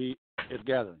what he is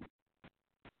gathering.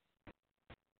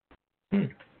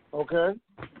 Okay.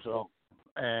 So,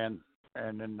 and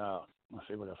then let's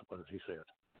see what else he said.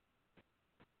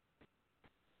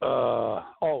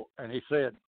 And he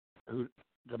said,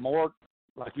 the more,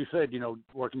 like you said,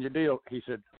 working your deal, he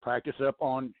said, practice up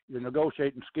on your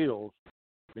negotiating skills,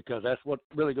 because that's what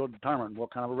really going to determine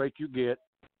what kind of a rate you get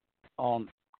on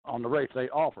the rates they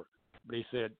offer. But he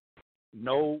said,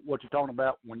 know what you're talking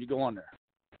about when you go in there.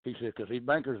 He said, because these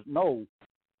bankers know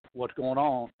what's going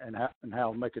on and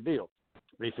how to make a deal.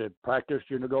 But he said, practice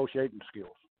your negotiating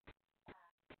skills.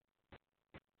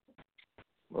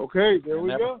 Okay, there we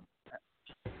go.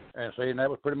 And saying that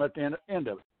was pretty much the end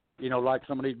of it. Like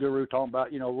some of these gurus talking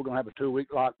about, we're going to have a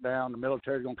 2-week lockdown, the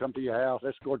military's going to come to your house,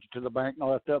 escort you to the bank and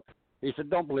all that stuff. He said,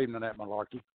 don't believe in that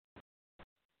malarkey.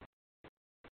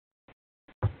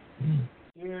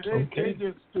 Yeah, they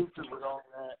just stupid with all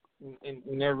that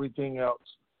and everything else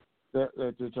that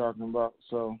they're talking about.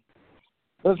 So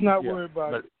let's not worry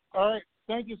about it. All right.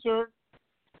 Thank you, sir.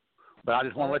 But I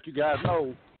just want to let you guys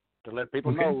know, to let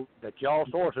people know that y'all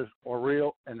sources are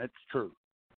real and it's true.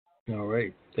 All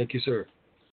right. Thank you, sir.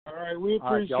 All right. We appreciate it.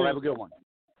 All right, y'all have a good one.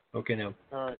 Okay, now.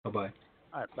 All right. Bye-bye.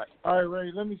 All right, bye. All right,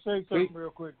 Ray, let me say something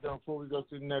real quick, though, before we go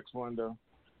to the next one, though,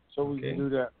 so we can do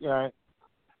that. All right.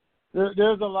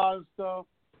 There's a lot of stuff.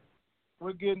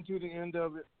 We're getting to the end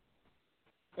of it.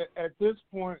 At this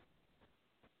point,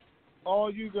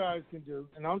 all you guys can do,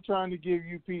 and I'm trying to give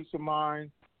you peace of mind.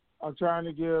 I'm trying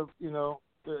to give,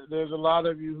 there's a lot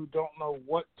of you who don't know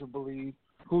what to believe,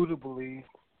 who to believe,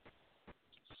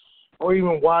 or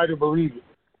even why to believe it.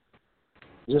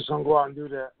 Just going to go out and do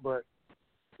that. But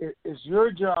it's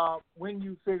your job when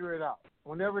you figure it out,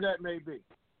 whenever that may be.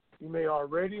 You may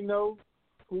already know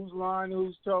who's lying,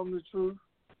 who's telling the truth.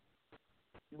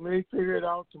 You may figure it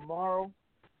out tomorrow.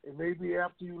 It may be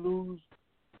after you lose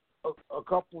a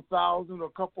couple thousand or a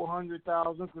couple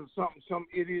 100,000 because some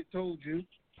idiot told you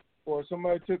or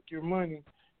somebody took your money.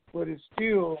 But it's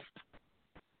still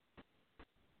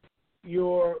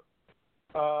your,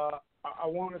 I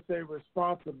want to say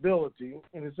responsibility,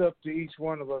 and it's up to each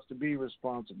one of us to be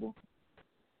responsible,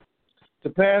 to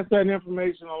pass that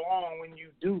information along when you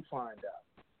do find out.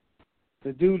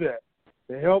 To do that,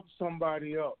 to help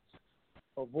somebody else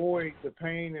avoid the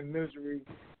pain and misery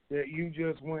that you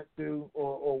just went through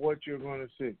or what you're going to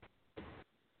see.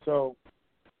 So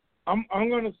I'm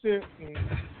going to sit and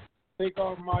take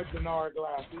off my Denard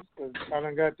glasses because I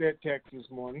done got that text this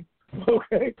morning.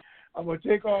 Okay? I'm going to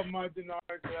take off my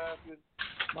Denard glasses,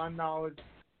 my knowledge,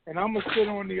 and I'm going to sit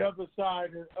on the other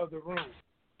side of the room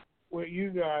with you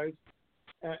guys,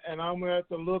 and I'm going to have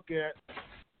to look at,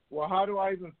 well, how do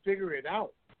I even figure it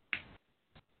out?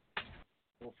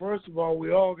 Well, first of all,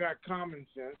 we all got common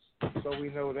sense, so we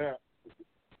know that.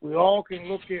 We all can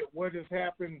look at what has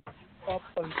happened up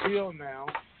until now,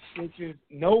 which is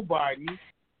nobody,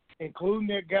 including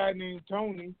that guy named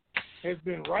Tony, has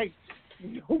been right.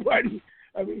 Nobody,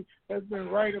 has been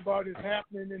right about it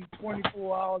happening in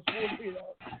 24 hours, 48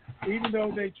 hours, even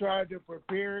though they tried to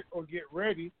prepare it or get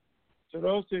ready. So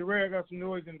those things, Ray, I got some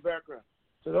noise in the background.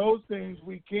 So those things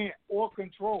we can't or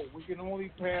control. We can only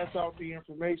pass out the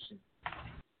information.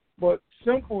 But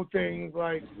simple things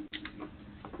like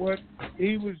what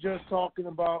he was just talking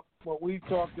about, what we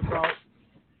talked about,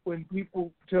 when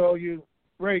people tell you,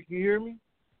 Ray, can you hear me?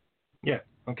 Yeah.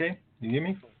 Okay. You hear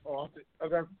me? Oh, I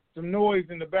got some noise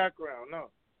in the background. No.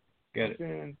 Got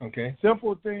it. Okay.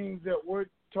 Simple things that we're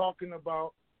talking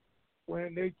about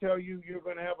when they tell you you're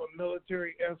going to have a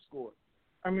military escort.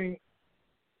 10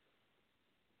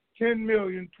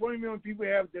 million, 20 million people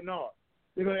have dinar.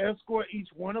 They're going to escort each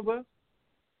one of us?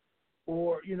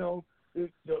 Or, the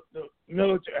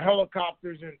military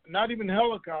helicopters, and not even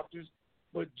helicopters,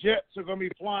 but jets are going to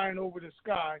be flying over the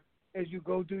sky as you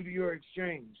go through your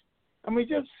exchange.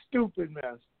 Just stupid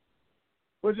mess.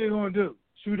 What are they going to do?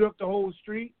 Shoot up the whole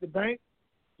street, the bank?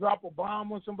 Drop a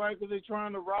bomb on somebody because they're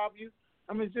trying to rob you?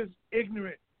 It's just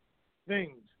ignorant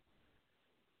things.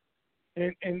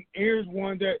 And here's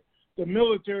one that the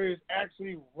military is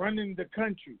actually running the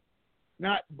country,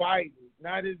 not Biden,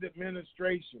 not his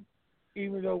administration.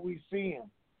 Even though we see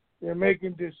them, they're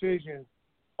making decisions.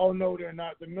 Oh, no, they're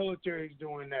not. The military is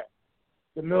doing that.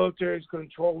 The military is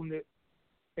controlling it,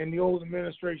 and the old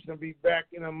administration will be back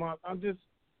in a month.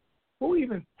 Who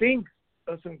even thinks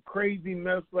of some crazy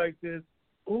mess like this?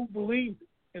 Who believes it?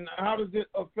 And how does it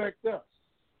affect us?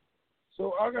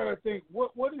 So I got to think,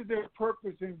 what is their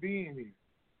purpose in being here?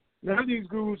 None of these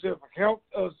gurus have helped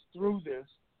us through this.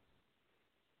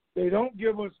 They don't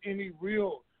give us any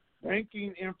real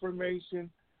banking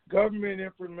information, government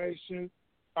information,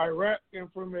 Iraq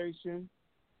information.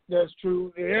 That's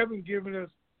true. They haven't given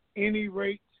us any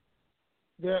rates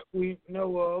that we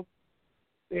know of.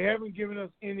 They haven't given us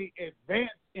any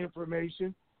advanced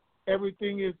information.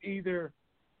 Everything is either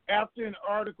after an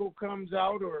article comes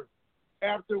out or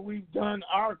after we've done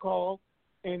our call,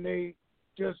 and they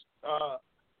just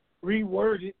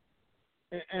reword it.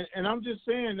 And I'm just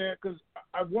saying that because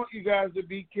I want you guys to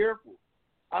be careful.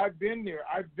 I've been there.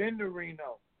 I've been to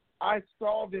Reno. I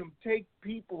saw them take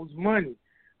people's money.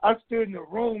 I stood in the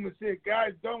room and said,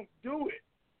 guys, don't do it.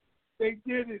 They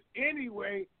did it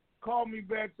anyway, called me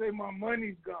back, say my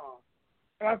money's gone.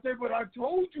 And I said, but I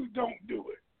told you don't do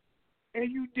it. And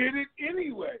you did it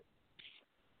anyway.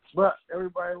 But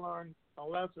everybody learned a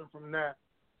lesson from that.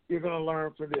 You're going to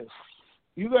learn for this.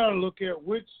 You got to look at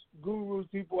which gurus,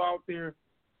 people out there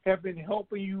have been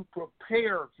helping you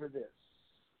prepare for this.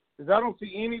 Because I don't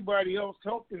see anybody else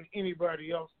helping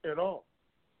anybody else at all.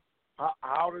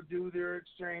 How to do their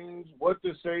exchange, what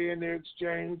to say in their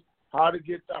exchange, how to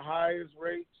get the highest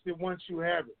rates once you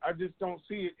have it. I just don't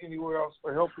see it anywhere else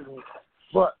for helping you.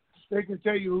 But they can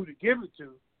tell you who to give it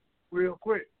to real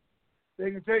quick.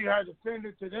 They can tell you how to send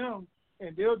it to them,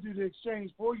 and they'll do the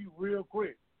exchange for you real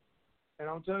quick. And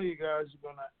I'm telling you guys, you're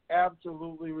going to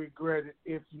absolutely regret it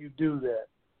if you do that.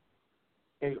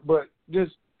 But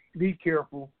just be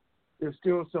careful. There's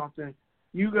still something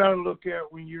you got to look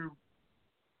at when you're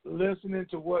listening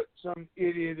to what some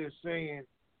idiot is saying.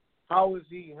 How is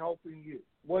he helping you?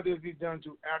 What has he done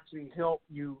to actually help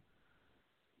you?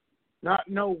 Not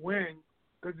know when,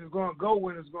 because it's going to go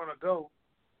when it's going to go,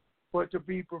 but to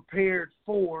be prepared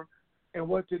for and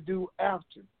what to do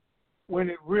after when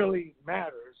it really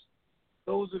matters.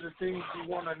 Those are the things you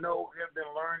want to know, have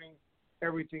been learning,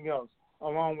 everything else,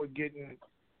 along with getting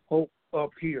hope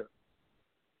up here.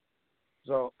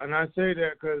 So, and I say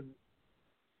that because,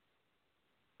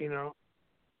 I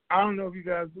don't know if you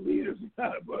guys believe this or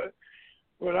not,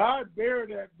 but I bear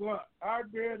that blunt. I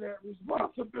bear that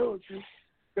responsibility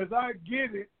because I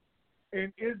get it.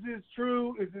 And is this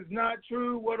true? Is this not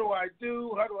true? What do I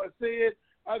do? How do I say it?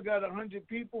 I got 100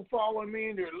 people following me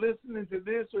and they're listening to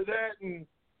this or that. And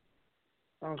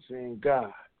I'm saying,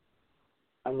 God,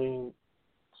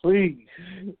 please,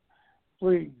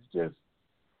 just,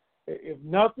 if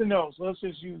nothing else, let's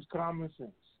just use common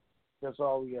sense. That's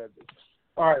all we got to do.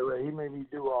 All right, Ray, he made me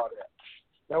do all that.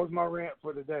 That was my rant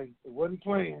for today. It wasn't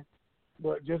playing,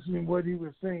 but just what he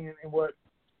was saying and what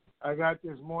I got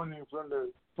this morning from the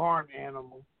farm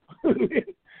animal.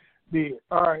 Did.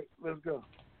 All right, let's go.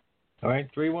 All right,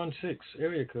 316,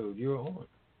 area code, you're on.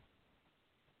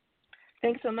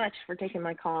 Thanks so much for taking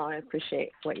my call. I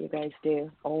appreciate what you guys do,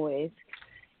 always.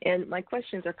 And my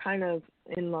questions are kind of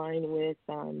in line with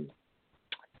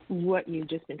what you've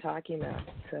just been talking about.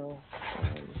 So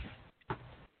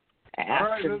I All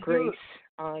right, asked for let's grace do it.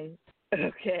 on.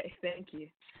 Okay, thank you.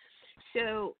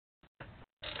 So,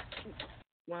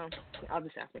 well, I'll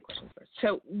just ask my questions first.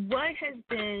 So, what has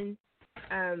been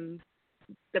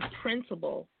the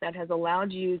principle that has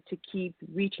allowed you to keep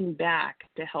reaching back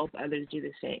to help others do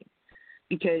the same?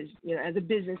 Because, you know, as a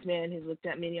businessman who's looked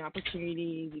at many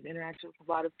opportunities, you've interacted with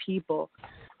a lot of people,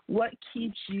 what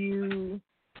keeps you,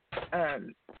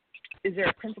 is there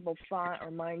a principle, thought, or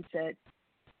mindset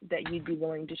that you'd be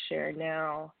willing to share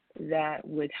now that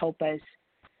would help us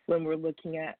when we're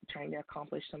looking at trying to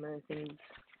accomplish some of the things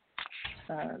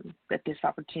that this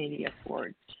opportunity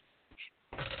affords?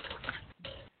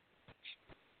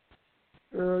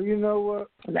 You know what?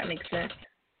 Does that make sense?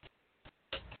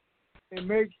 It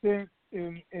makes sense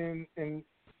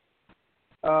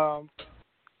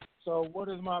so what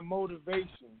is my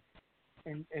motivation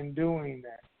in doing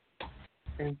that?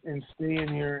 And staying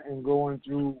here and going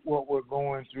through what we're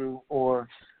going through, or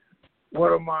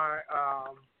what am I,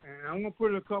 and I'm going to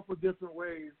put it a couple different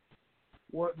ways,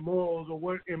 what morals or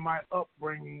what in my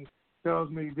upbringing tells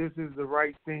me this is the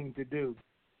right thing to do,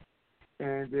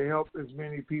 and to help as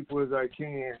many people as I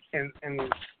can. And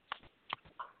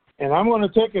I'm going to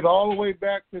take it all the way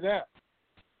back to that.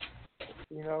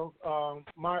 You know,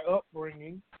 my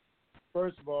upbringing,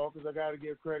 first of all, because I got to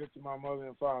give credit to my mother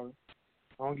and father.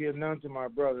 I don't give none to my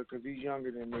brother because he's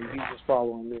younger than me. He's just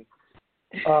following me.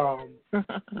 But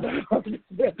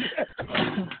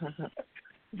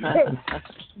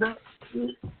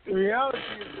the reality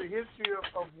is the history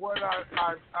of what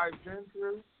I've been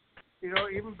through. You know,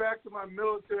 even back to my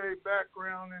military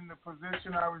background and the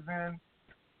position I was in,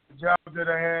 the job that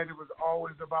I had, it was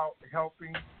always about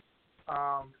helping.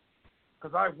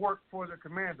 Because I worked for the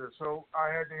commander, so I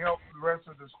had to help the rest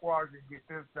of the squadron get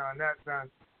this done, that done.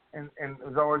 And it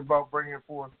was always about bringing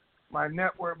forth my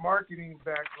network marketing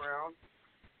background.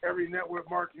 Every network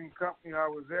marketing company I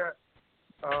was at,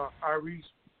 I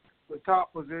reached the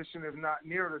top position, if not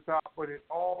near the top, but it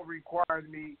all required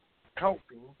me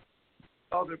helping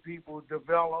other people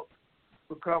develop,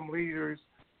 become leaders,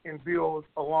 and build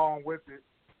along with it.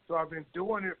 So I've been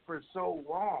doing it for so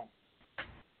long.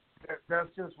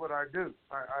 That's just what I do.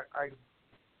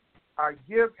 I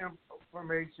give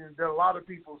information that a lot of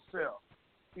people sell.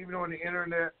 Even on the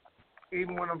internet,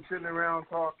 even when I'm sitting around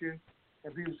talking,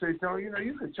 and people say, Tony, you know,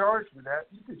 you could charge for that.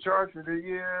 You could charge for that.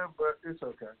 Yeah, but it's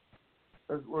okay.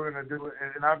 We're going to do it.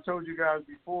 And I've told you guys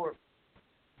before,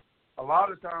 a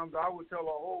lot of times I would tell a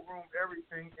whole room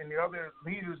everything, and the other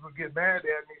leaders would get mad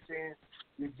at me saying,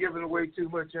 you're giving away too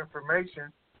much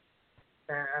information.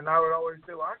 And I would always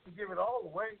say, well, I can give it all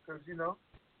away because, you know,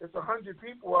 there's 100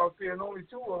 people out there and only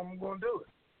 2 of them are going to do it.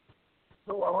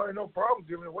 So I had no problem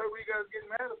giving it away. What are you guys getting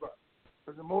mad about?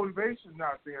 Because the motivation's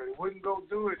not there. They wouldn't go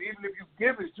do it. Even if you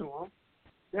give it to them,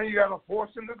 then you got to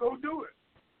force them to go do it.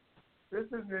 This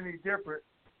isn't any different.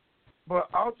 But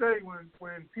I'll tell you, when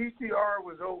PTR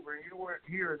was over, and you weren't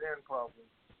here then probably,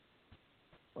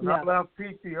 when I left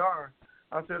PTR,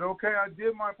 I said, okay, I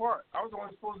did my part. I was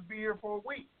only supposed to be here for a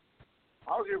week.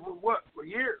 I was here for what, a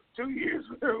year, 2 years,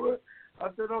 whatever.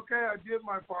 I said, okay, I did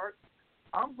my part.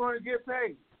 I'm going to get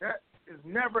paid. That has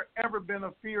never, ever been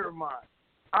a fear of mine.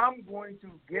 I'm going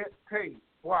to get paid.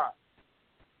 Why?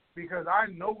 Because I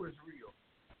know it's real.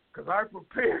 Because I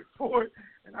prepared for it,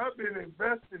 and I've been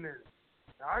investing in it.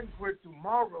 Now, I can quit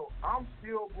tomorrow. I'm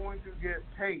still going to get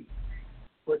paid.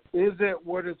 But is that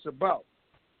what it's about?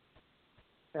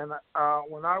 And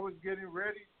when I was getting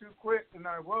ready to quit, and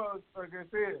I was, like I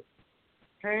said,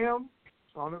 Pam,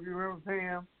 I don't know if you remember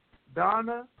Pam,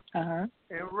 Donna,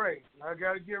 and Ray. I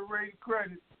got to give Ray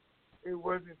credit. It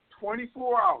wasn't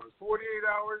 24 hours, 48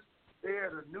 hours. They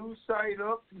had a new site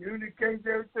up, communications,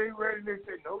 everything ready. And they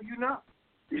said, no, you're not.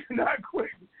 You're not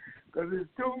quitting. Because there's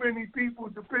too many people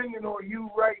depending on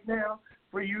you right now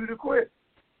for you to quit.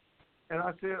 And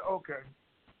I said, okay.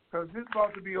 Because this is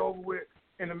about to be over with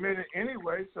in a minute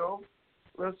anyway, so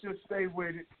let's just stay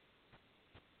with it.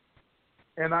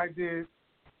 And I did.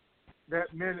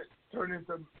 That minute turned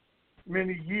into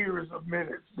many years of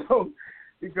minutes. So,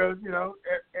 because, you know,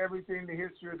 everything, the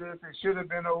history of this, it should have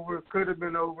been over, could have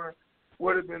been over,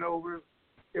 would have been over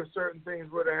if certain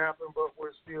things would have happened, but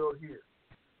we're still here.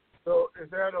 So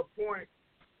it's at a point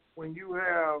when you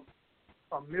have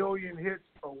 1 million hits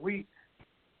a week,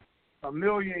 1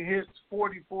 million hits,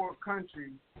 44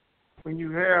 countries, when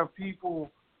you have people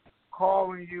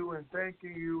calling you and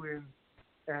thanking you,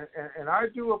 and I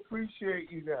do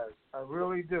appreciate you guys. I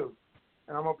really do.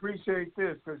 And I'm going to appreciate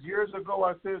this because years ago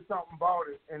I said something about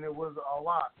it, and it was a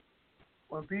lot.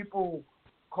 When people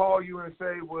call you and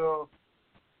say, well,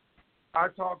 I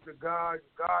talked to God.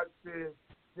 God said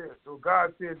this, or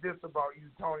God said this about you,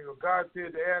 Tony, or God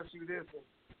said to ask you this.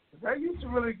 And that used to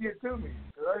really get to me.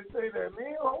 Because I say that,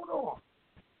 man, hold on.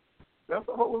 That's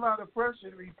a whole lot of pressure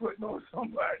to be putting on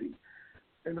somebody.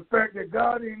 And the fact that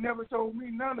God ain't never told me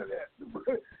none of that.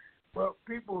 But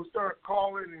people start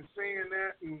calling and saying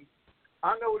that. And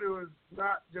I know there was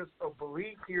not just a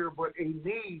belief here, but a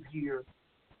need here.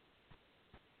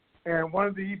 And one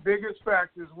of the biggest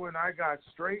factors when I got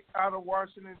straight out of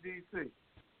Washington, D.C.,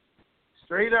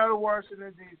 straight out of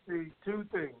Washington, D.C., two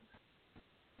things.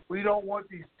 We don't want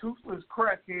these toothless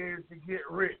crackheads to get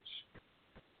rich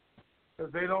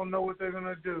because they don't know what they're going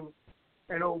to do.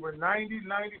 And over 90,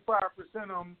 95% of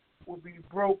them will be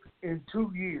broke in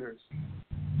 2 years.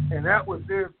 And that was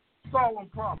their solemn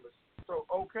promise. So,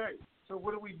 okay, so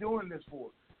what are we doing this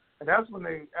for? And that's when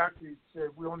they actually said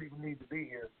we don't even need to be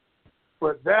here.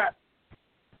 But that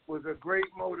was a great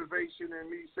motivation in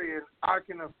me saying I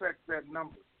can affect that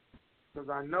number because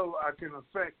I know I can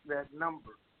affect that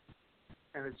number.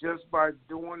 And it's just by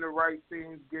doing the right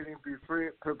things, getting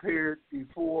prepared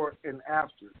before and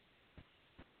after.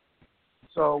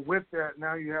 So with that,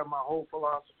 now you have my whole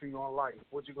philosophy on life.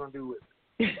 What you going to do with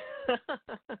it?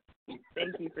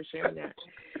 Thank you for sharing that.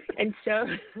 And so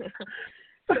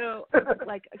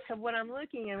what I'm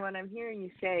looking and what I'm hearing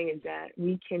you say is that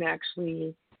we can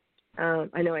actually,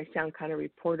 I know I sound kind of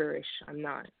reporterish. I'm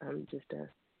not. I'm just a.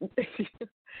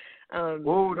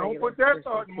 Whoa! Don't put that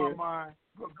thought in my mind.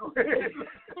 Go ahead.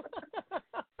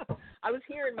 I was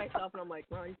hearing myself, and I'm like,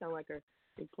 well, you sound like a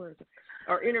reporter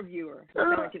or interviewer. You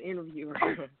sound like an interviewer.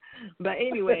 But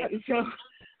anyway, so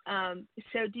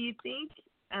do you think,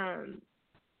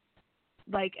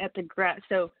 like at the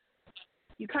so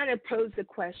you kind of posed the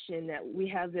question that we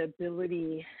have the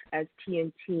ability as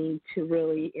TNT to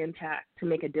really impact, to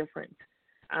make a difference.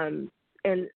 And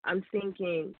I'm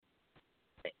thinking,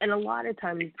 and a lot of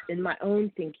times in my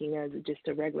own thinking as just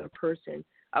a regular person,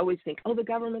 I always think, oh, the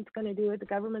government's going to do it, the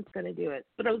government's going to do it.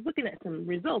 But I was looking at some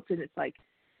results, and it's like,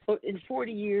 in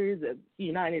 40 years of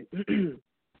United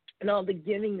and all the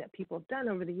giving that people have done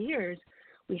over the years,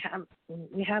 we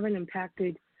haven't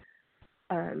impacted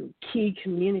key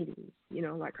communities,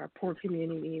 like our poor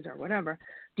communities or whatever.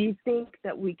 Do you think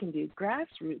that we can do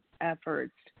grassroots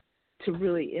efforts to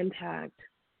really impact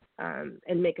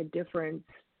and make a difference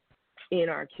in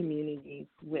our communities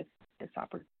with this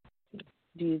opportunity?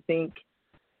 Do you think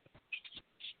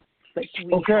we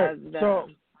have the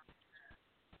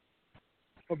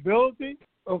ability?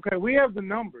 Okay, we have the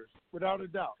numbers without a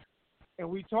doubt, and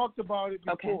we talked about it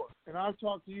before, and I've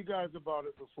talked to you guys about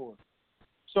it before.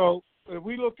 So if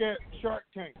we look at Shark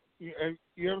Tank, you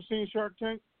ever seen Shark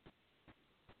Tank?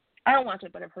 I don't watch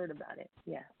it, but I've heard about it.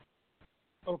 Yeah.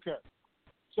 Okay,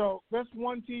 so that's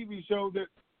one TV show that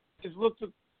is looked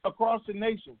across the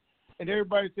nation, and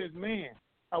everybody says, "Man,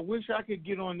 I wish I could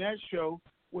get on that show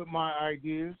with my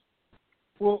ideas."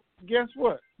 Well, guess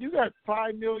what? You got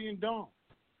 $5 million.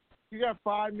 You got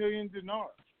 $5 million dinars.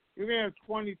 You're going to have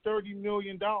 $20, $30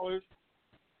 million,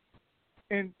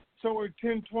 and so are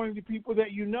 10, 20 people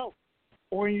that you know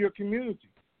or in your community.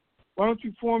 Why don't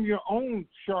you form your own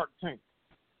Shark Tank,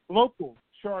 local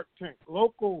Shark Tank,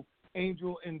 local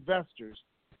angel investors?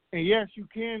 And yes, you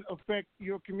can affect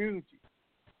your community,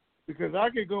 because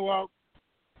I could go out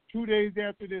 2 days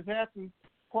after this happens,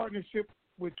 partnership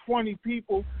with 20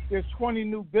 people. There's 20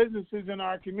 new businesses in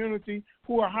our community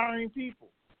who are hiring people.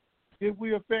 Did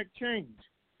we affect change?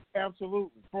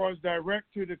 Absolutely. As far as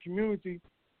direct to the community,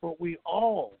 but we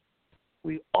all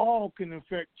can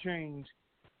affect change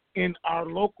in our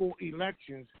local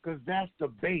elections, because that's the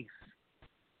base.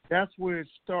 That's where it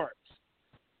starts.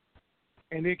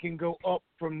 And it can go up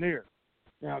from there.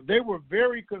 Now, they were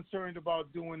very concerned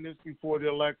about doing this before the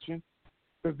election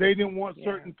because they didn't want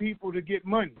certain people to get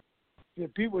money. The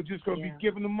people are just going to be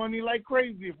giving them money like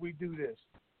crazy if we do this.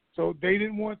 So they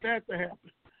didn't want that to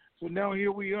happen. So now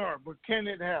here we are. But can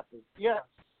it happen? Yes.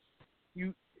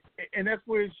 And that's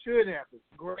where it should happen,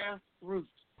 grassroots.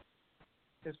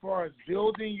 As far as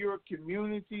building your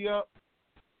community up,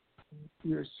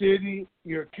 your city,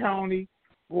 your county,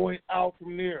 going out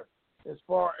from there. As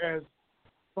far as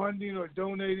funding or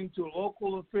donating to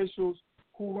local officials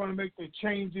who want to make the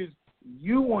changes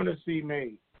you want to see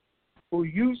made, who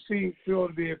you feel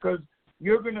to be, because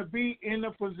you're going to be in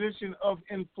a position of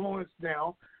influence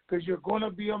now, because you're going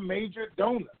to be a major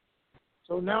donor.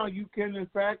 So now you can, in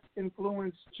fact,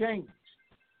 influence change.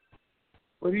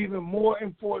 But even more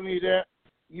importantly, that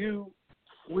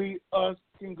us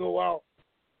can go out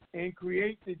and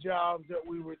create the jobs that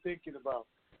we were thinking about,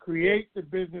 create the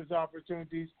business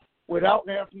opportunities without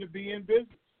having to be in business.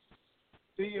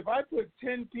 See, if I put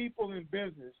 10 people in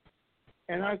business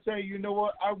and I say, you know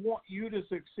what, I want you to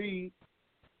succeed,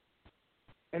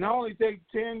 and I only take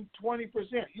 10, 20%,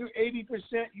 you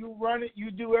 80%, you run it,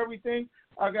 you do everything,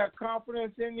 I got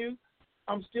confidence in you,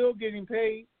 I'm still getting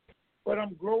paid, but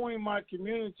I'm growing my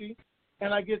community,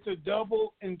 and I get to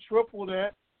double and triple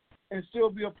that and still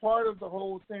be a part of the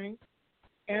whole thing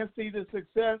and see the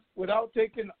success without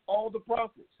taking all the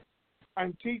profits.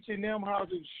 I'm teaching them how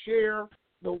to share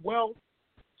the wealth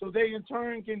so they in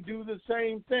turn can do the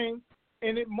same thing,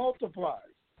 and it multiplies.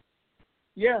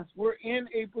 Yes, we're in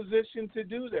a position to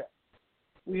do that.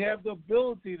 We have the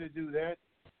ability to do that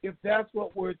if that's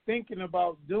what we're thinking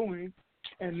about doing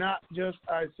and not just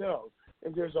ourselves.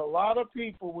 If there's a lot of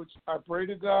people, which I pray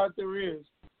to God there is,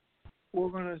 who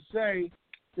are going to say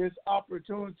this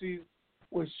opportunity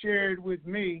was shared with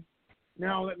me,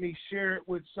 now let me share it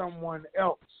with someone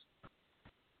else.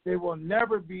 They will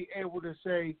never be able to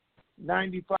say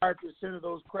 95% of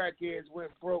those crackheads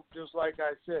went broke, just like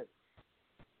I said.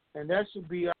 And that should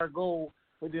be our goal,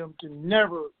 for them to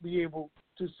never be able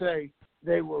to say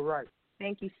they were right.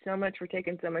 Thank you so much for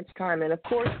taking so much time. And, of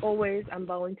course, always I'm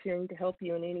volunteering to help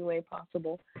you in any way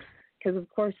possible because, of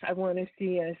course, I want to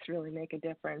see us really make a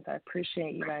difference. I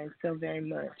appreciate you guys so very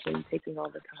much and taking all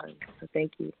the time. So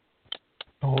thank you.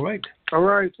 All right. All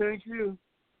right. Thank you.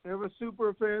 Have a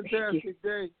super fantastic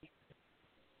day.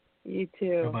 You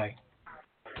too. Bye-bye.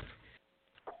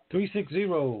 360,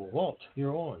 Walt,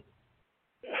 you're on.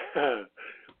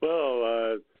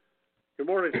 Well, good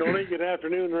morning, Tony. Good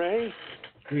afternoon, Ray.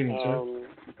 Greetings, sir.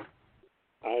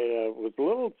 I was a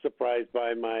little surprised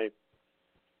by my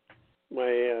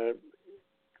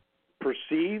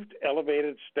perceived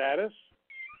elevated status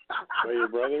by your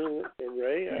brother,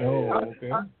 Ray.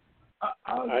 Okay.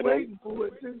 I was waiting for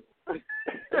it, too.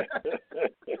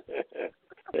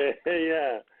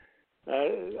 Yeah.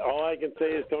 All I can say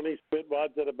is Tony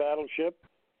spitwads at a battleship.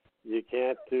 You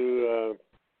can't do.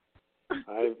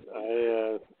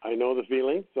 I know the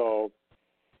feeling. So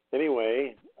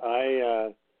anyway,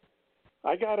 I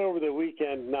got over the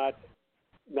weekend not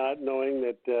knowing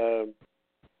that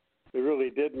it really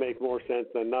did make more sense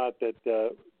than not that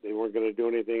they weren't going to do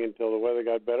anything until the weather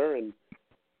got better, and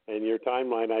your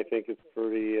timeline I think is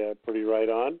pretty right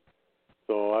on.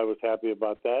 So I was happy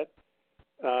about that.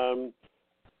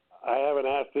 I haven't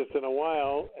asked this in a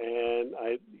while, and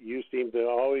you seem to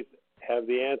always have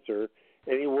the answer.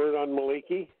 Any word on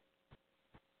Maliki?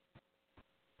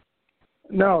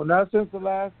 No, not since the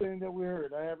last thing that we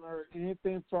heard. I haven't heard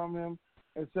anything from him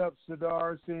except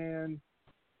Sadar saying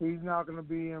he's not going to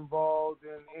be involved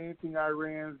in anything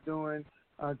Iran's doing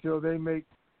until they make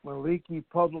Maliki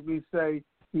publicly say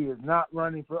he is not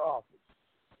running for office.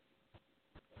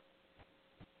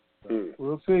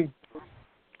 We'll see.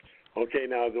 Okay,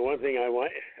 now the one thing I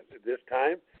want this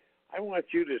time, I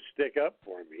want you to stick up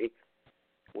for me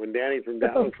when Danny from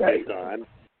Dallas gets on,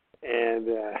 and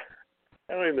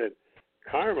I mean that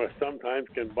karma sometimes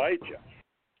can bite you.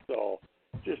 So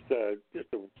just a I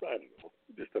don't know,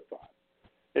 just a thought.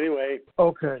 Anyway,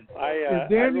 okay. I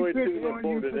really do look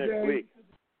forward to next week.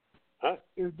 Huh?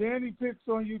 If Danny picks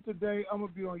on you today, I'm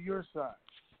gonna be on your side,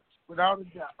 without a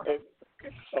doubt.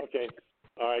 Okay.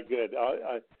 All right. Good.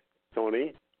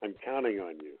 Tony, I'm counting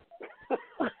on you.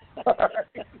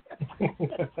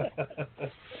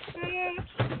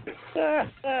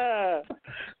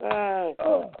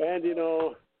 And you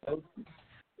know,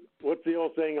 what's the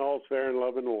old saying? All's fair in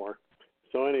love and war.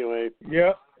 So anyway,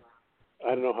 yep. I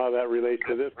don't know how that relates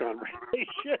to this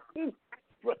conversation,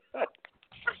 but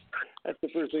that's the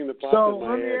first thing that popped in my head. So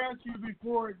let me ask you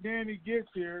before Danny gets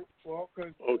here, well,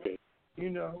 because you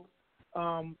know,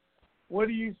 what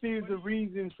do you see as the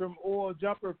reasons from oil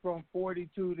jumping from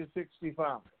 42 to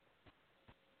 65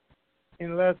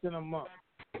 in less than a month?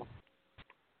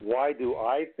 Why do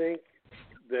I think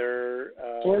there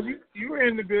well, you were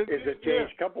in the business. Is a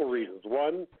change? A couple reasons.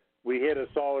 One, we hit a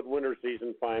solid winter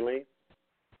season finally,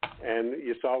 and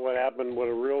you saw what happened when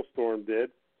a real storm did,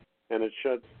 and it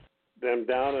shut them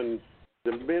down. And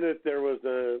the minute there was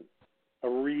a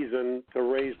reason to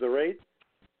raise the rate,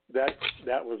 that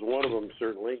was one of them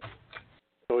certainly.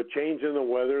 So a change in the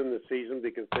weather in the season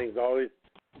because things always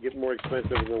get more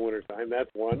expensive in the wintertime.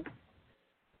 That's one.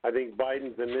 I think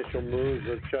Biden's initial moves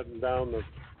of shutting down the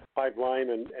pipeline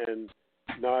and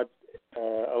not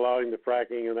allowing the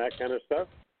fracking and that kind of stuff.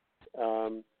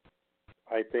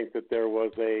 I think that there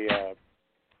was a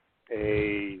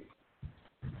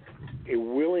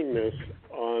willingness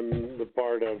on the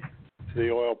part of the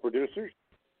oil producers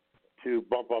to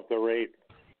bump up the rate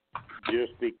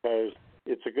just because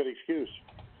it's a good excuse.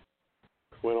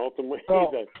 When ultimately,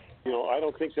 I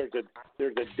don't think there's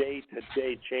there's a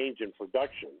day-to-day change in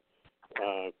production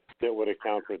that would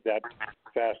account for that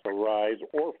fast a rise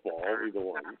or fall, either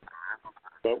one.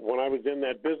 But when I was in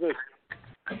that business,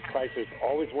 prices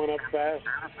always went up fast.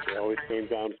 They always came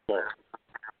down slow.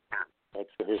 That's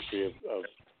the history of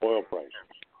oil prices.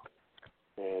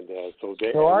 And so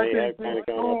they have kind of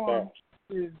gone up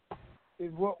fast.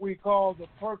 Is what we call the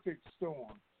perfect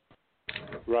storm.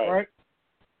 Right?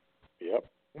 Yep.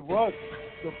 It was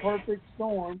the perfect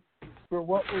storm for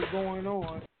what was going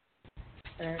on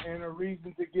and a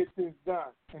reason to get this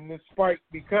done. And this spike,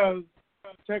 because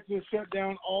Texas shut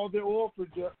down all the oil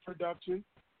production,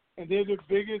 and they're the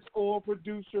biggest oil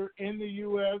producer in the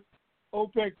U.S.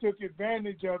 OPEC took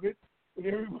advantage of it with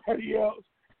everybody else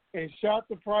and shot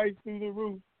the price through the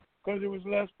roof because there was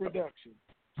less production.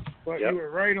 But you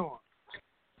were right on.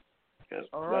 Yes.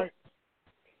 All right.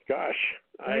 Gosh,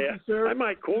 I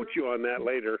might quote you on that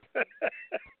later.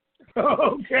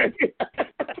 Okay.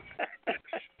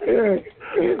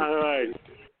 All right.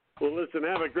 Well, listen,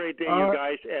 have a great day, you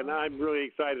guys, and I'm really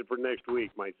excited for next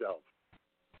week myself.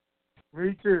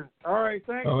 Me too. All right,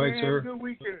 thanks, all right, man. sir. Have a good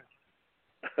weekend.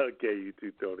 Okay, you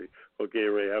too, Tony. Okay,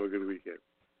 Ray, have a good weekend.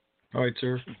 All right,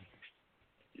 sir.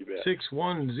 You bet.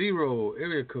 610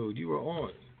 area code. You are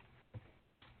on.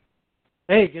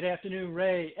 Hey, good afternoon,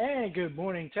 Ray, and good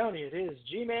morning, Tony. It is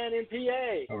G-Man in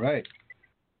PA. All right.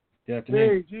 Good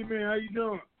afternoon. Hey, G-Man, how you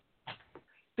doing?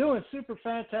 Doing super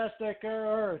fantastic,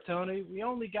 Tony. We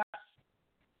only got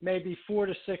maybe 4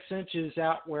 to 6 inches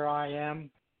out where I am,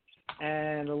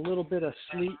 and a little bit of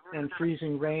sleet and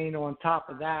freezing rain on top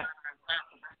of that.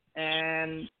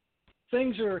 And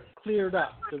things are cleared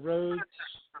up. The roads,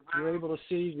 you're able to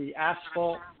see the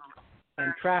asphalt,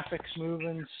 and traffic's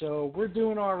moving, so we're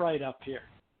doing all right up here.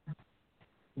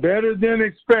 Better than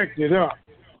expected, huh?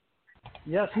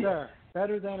 Yes, sir.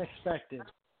 Better than expected.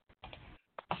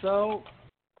 So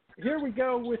here we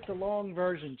go with the long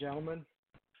version, gentlemen.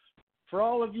 For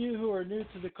all of you who are new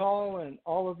to the call and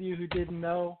all of you who didn't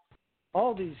know,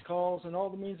 all these calls and all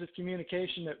the means of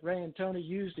communication that Ray and Tony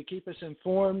use to keep us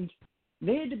informed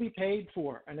need to be paid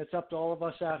for, and it's up to all of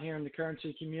us out here in the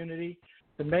currency community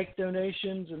to make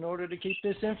donations in order to keep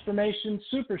this information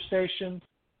superstation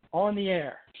on the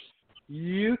air.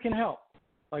 You can help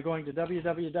by going to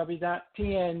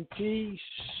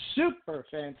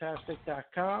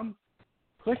www.TNTSuperfantastic.com,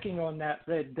 clicking on that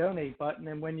red donate button,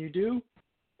 and when you do,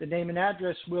 the name and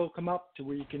address will come up to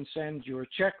where you can send your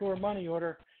check or money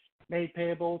order made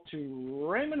payable to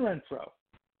Raymond Renfro,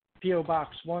 P.O.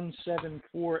 Box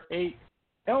 1748,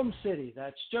 Elm City,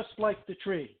 that's just like the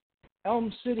tree,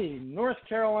 Elm City, North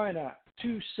Carolina,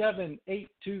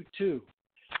 27822.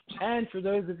 And for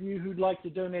those of you who'd like to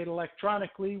donate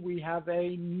electronically, we have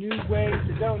a new way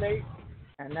to donate,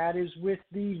 and that is with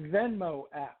the Venmo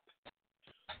app.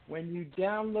 When you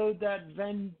download that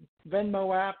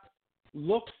Venmo app,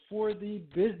 look for the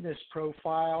business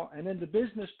profile, and in the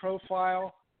business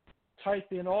profile,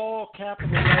 type in all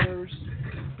capital letters,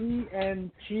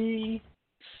 TNT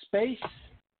space,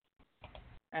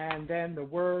 and then the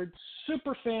word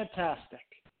super fantastic.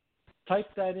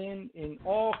 Type that in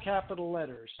all capital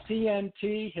letters.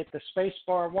 TNT, hit the space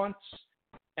bar once,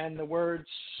 and the word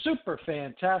super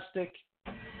fantastic,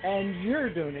 and your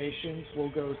donations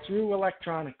will go through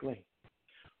electronically.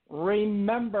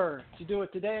 Remember to do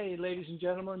it today, ladies and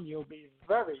gentlemen. You'll be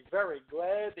very, very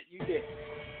glad that you did.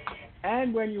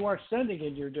 And when you are sending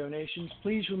in your donations,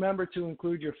 please remember to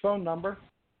include your phone number.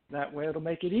 That way it'll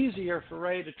make it easier for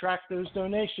Ray to track those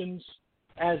donations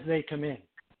as they come in.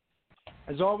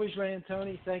 As always, Ray and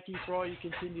Tony, thank you for all you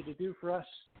continue to do for us.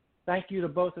 Thank you to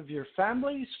both of your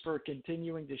families for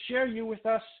continuing to share you with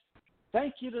us.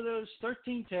 Thank you to those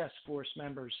 13 task force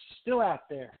members still out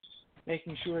there,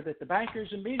 making sure that the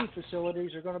bankers and meeting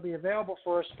facilities are going to be available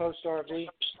for us post-RV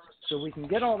so we can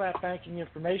get all that banking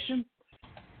information.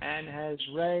 And as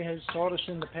Ray has taught us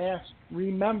in the past,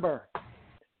 remember,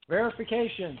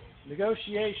 verification,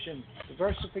 negotiation,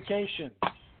 diversification,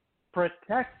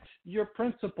 protect your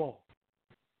principal,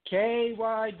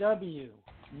 KYW,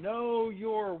 know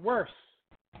your worth,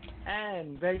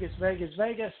 and Vegas, Vegas,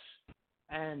 Vegas,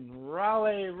 and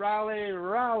Raleigh, Raleigh,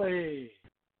 Raleigh,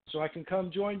 so I can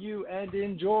come join you and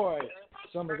enjoy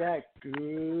some of that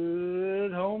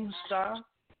good home-style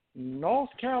North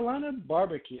Carolina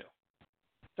barbecue.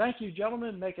 Thank you,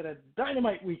 gentlemen. Make it a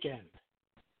dynamite weekend.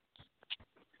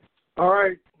 All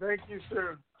right. Thank you,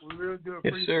 sir. We really do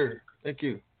appreciate it. Yes, sir. Thank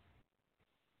you.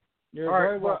 You're All right,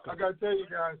 very welcome. I got to tell you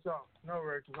guys something. No,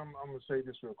 Ray, because I'm going to say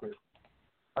this real quick.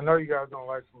 I know you guys don't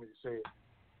like for me to say it,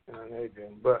 and I hate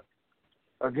that. But,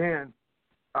 again,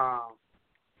 I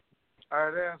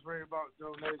had asked Ray about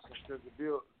donations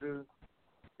because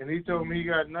And he told me he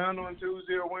got none on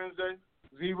Tuesday or Wednesday.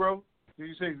 0. Did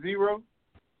you say 0?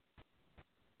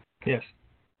 Yes.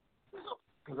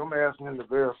 Because I'm asking him to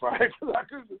verify. He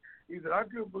said, I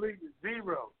couldn't believe it.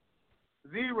 0.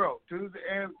 0. Tuesday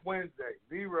and Wednesday.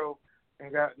 0.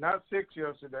 And got not 6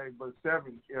 yesterday, but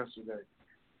 7 yesterday.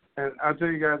 And I tell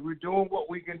you guys, we're doing what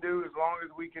we can do as long as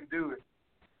we can do it.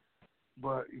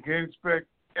 But you can't expect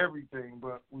everything,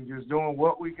 but we're just doing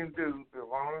what we can do. As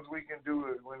long as we can do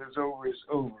it, when it's over, it's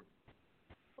over.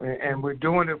 And we're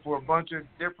doing it for a bunch of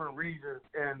different reasons.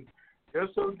 And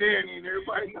just so Danny and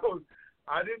everybody knows,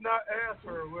 I did not ask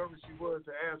her, whoever she was,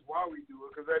 to ask why we do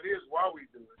it, because that is why we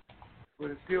do it.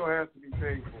 But it still has to be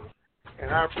paid for.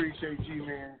 And I appreciate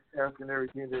G-Man asking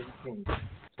everything that he can.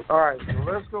 All right, so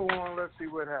let's go on. Let's see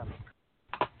what happens.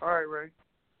 All right, Ray.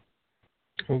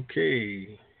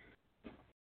 Okay.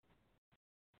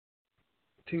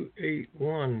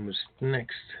 281 was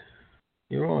next.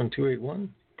 You're on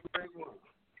 281. 281.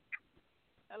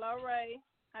 Hello, Ray.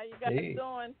 How you guys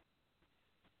doing?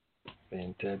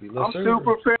 Fantabulous. I'm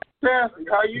super fantastic.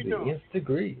 How you doing? Nth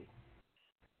degree.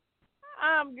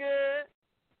 I'm good.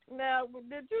 Now,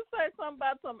 did you say something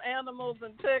about some animals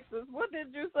in Texas? What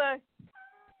did you say?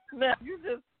 Now, you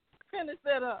just finished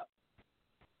that up.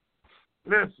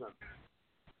 Listen,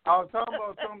 I was talking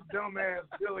about some dumbass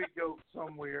Billy goat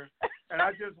somewhere, and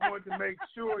I just wanted to make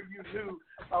sure you knew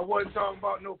I wasn't talking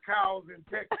about no cows in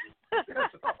Texas.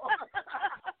 That's all.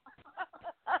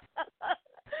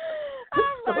 I'm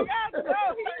like, I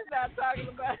know he's not talking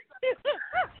about it.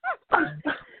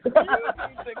 You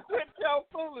need to quit your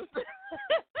foolishness.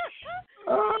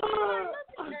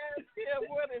 Let me ask him,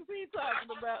 what is he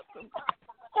talking about? Some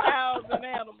cows and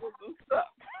animals and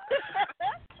stuff.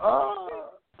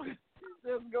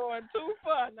 Just going too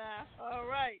far now. All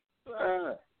right.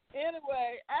 So,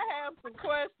 anyway, I have some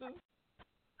questions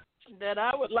that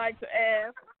I would like to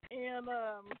ask. And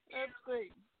let's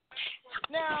see.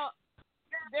 Now,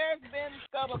 there's been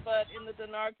scuttlebutt in the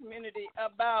dinar community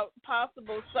about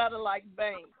possible satellite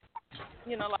banks,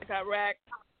 like Iraq.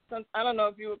 I don't know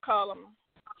if you would call them,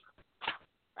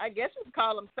 I guess you would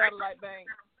call them satellite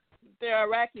banks. They're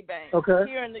Iraqi banks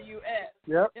here in the U.S.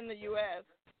 Yep. In the U.S.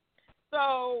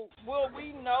 So will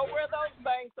we know where those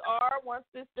banks are once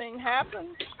this thing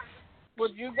happens?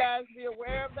 Would you guys be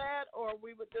aware of that, or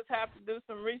we would just have to do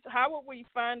some research? How would we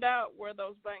find out where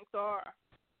those banks are?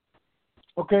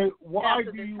 Okay, why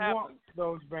do you want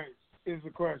those banks is the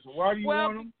question. Why do you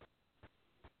want them?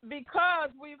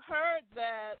 Because we've heard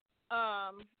that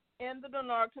in the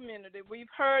dinar community,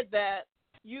 we've heard that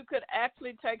you could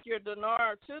actually take your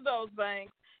dinar to those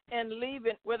banks and leave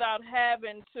it without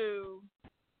having to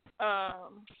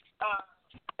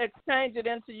exchange it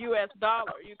into U.S.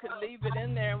 dollar. You could leave it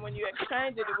in there, and when you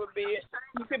exchange it,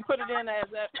 you could put it in as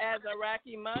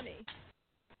Iraqi money,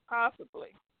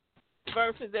 possibly.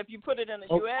 Versus if you put it in a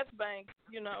U.S. bank,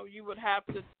 you would have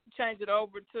to change it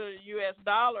over to U.S.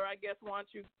 dollar, I guess, once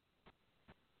you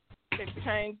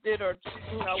exchanged it or,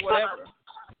 whatever.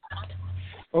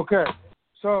 Okay,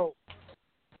 so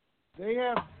they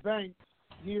have banks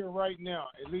here right now.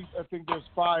 At least I think there's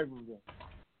 5 of them.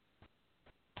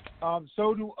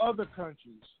 So do other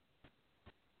countries.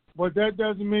 But that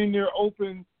doesn't mean they're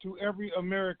open to every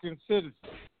American citizen.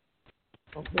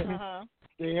 Okay? Uh-huh.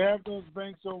 They have those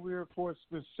banks over here for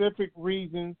specific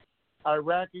reasons.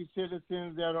 Iraqi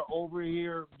citizens that are over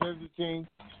here visiting,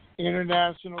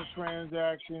 international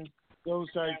transactions,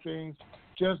 those type things,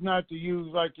 just not to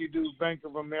use like you do Bank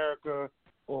of America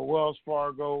or Wells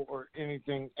Fargo or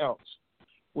anything else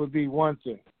would be one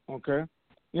thing, okay?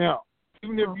 Now,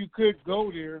 even if you could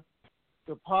go there,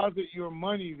 deposit your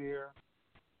money there,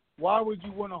 why would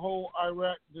you want to hold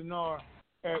Iraq dinar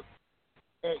at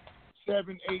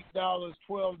 $7, $8,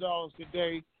 $12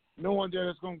 today, knowing that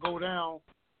it's going to go down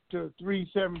to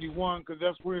 $3.71 because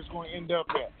that's where it's going to end up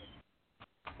at?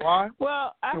 Why?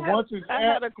 Well, once it's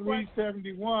at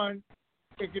 $3.71,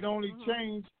 it can only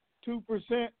change 2%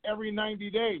 every 90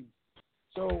 days.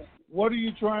 So what are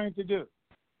you trying to do?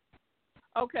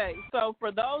 Okay, so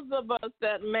for those of us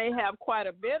that may have quite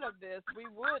a bit of this, we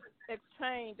would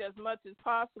exchange as much as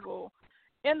possible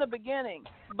in the beginning.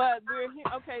 But we're here.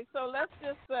 Okay, so let's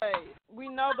just say we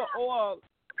know the oil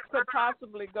could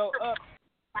possibly go up.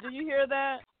 Do you hear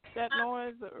that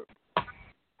noise?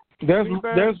 That's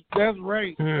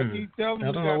right. I don't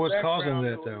know what's causing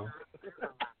that, though.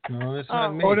 No, that's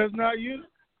not me. Oh, that's not you?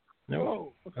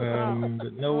 No.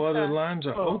 But no other lines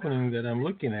are opening that I'm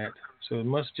looking at. So it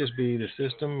must just be the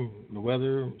system, the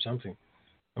weather, something.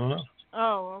 I don't know.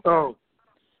 Oh, okay. Oh.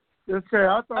 Okay,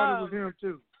 I thought it was him,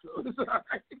 too.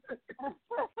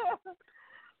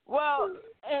 Well,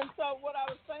 and so what I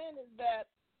was saying is that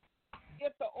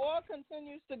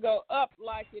continues to go up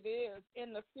like it is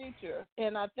in the future,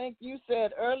 and I think you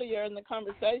said earlier in the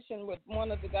conversation with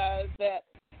one of the guys that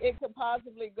it could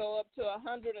possibly go up to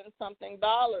 $100 and something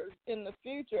in the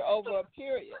future over a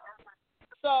period.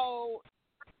 So,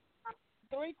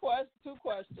 two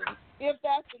questions. If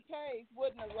that's the case,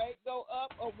 wouldn't the rate go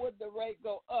up, or would the rate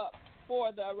go up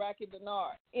for the Iraqi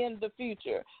dinar in the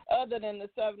future, other than the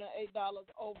 $7 or $8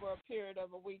 over a period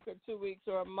of a week or 2 weeks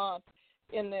or a month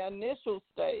in the initial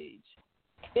stage?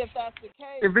 If that's the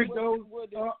case,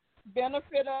 would it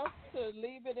benefit us to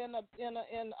leave it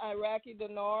in Iraqi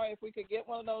dinar if we could get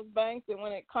one of those banks, and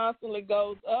when it constantly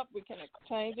goes up, we can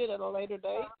exchange it at a later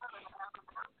date?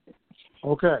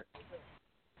 Okay.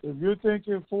 If you're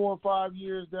thinking 4 or 5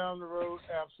 years down the road,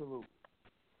 absolutely.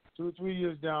 2 or 3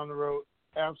 years down the road,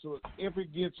 absolutely. If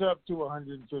it gets up to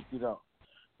 $150.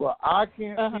 Well, I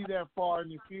can't see that far in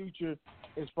the future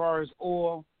as far as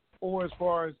oil or as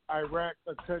far as Iraq,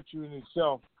 a country in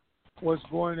itself. What's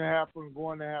going to happen,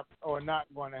 or not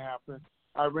going to happen.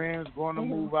 Iran's going to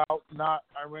move out, not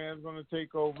Iran's going to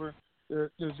take over.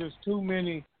 There's just too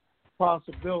many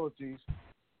possibilities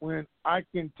when I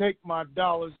can take my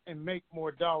dollars and make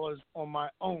more dollars on my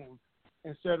own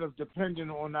instead of depending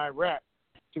on Iraq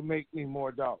to make me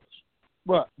more dollars.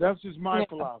 But that's just my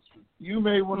philosophy. You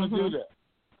may want to do that.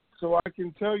 So I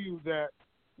can tell you that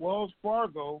Wells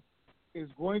Fargo is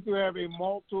going to have a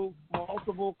multiple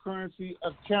currency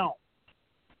account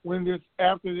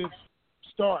after this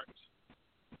starts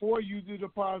for you to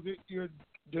deposit your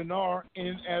dinar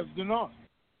in as dinar.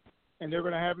 And they're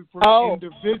going to have it for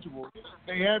individuals.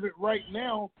 They have it right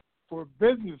now for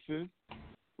businesses,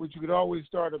 which you could always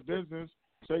start a business,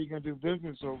 say you're going to do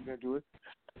business, so we're going to do it.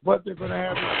 But they're going to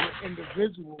have it for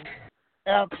individuals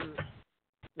after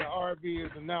the RB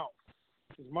is announced,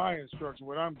 is my instruction,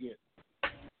 what I'm getting.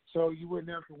 So you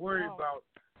wouldn't have to worry about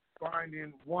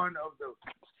finding one of the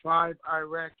 5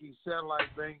 Iraqi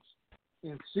satellite banks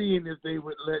and seeing if they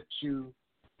would let you,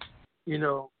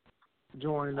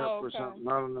 join up or something.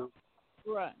 I don't know.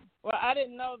 Right. Well, I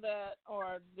didn't know that,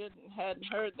 or hadn't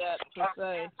heard that per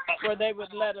se, where they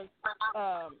would let us,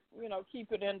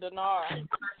 keep it in dinar.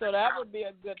 So that would be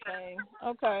a good thing.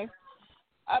 Okay.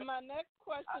 My next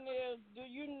question is: do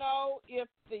you know if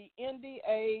the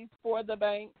NDAs for the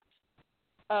banks,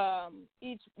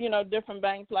 each different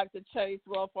banks like the Chase,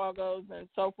 Wells Fargo's, and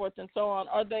so forth and so on,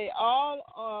 are they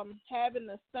all having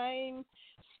the same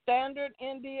standard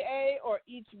NDA, or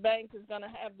each bank is going to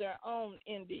have their own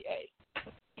NDA?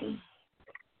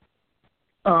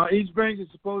 Each bank is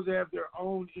supposed to have their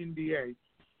own NDA.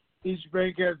 Each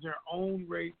bank has their own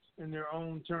rates and their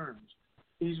own terms.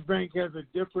 Each bank has a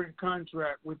different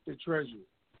contract with the Treasury.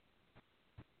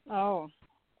 Oh,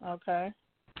 okay.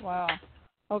 Wow.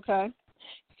 Okay.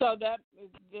 So that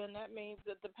means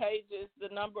that the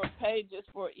number of pages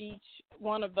for each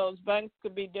one of those banks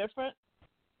could be different?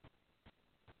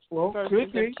 Well,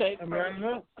 could be. I don't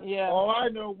know. Yeah. All I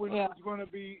know when it was going to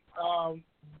be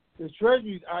the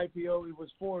Treasury's IPO, it was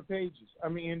 4 pages.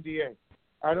 NDA.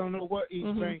 I don't know what each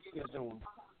bank is doing.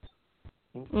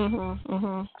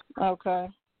 Okay.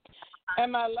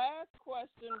 And my last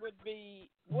question would be,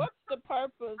 what's the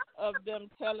purpose of them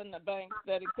telling the banks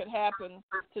that it could happen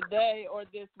today or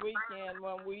this weekend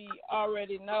when we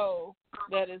already know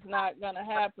that it's not going to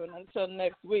happen until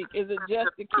next week? Is it just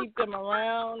to keep them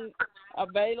around,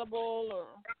 available, or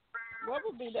what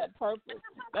would be that purpose?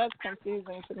 That's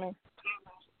confusing to me.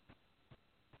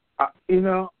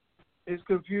 It's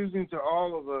confusing to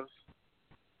all of us,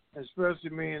 especially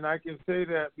me, and I can say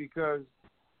that because,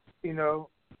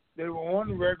 they were on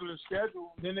the regular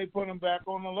schedule, then they put them back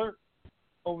on alert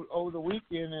over the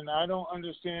weekend, and I don't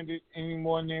understand it any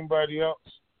more than anybody else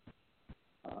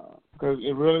because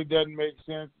it really doesn't make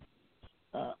sense.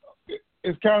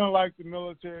 It's kind of like the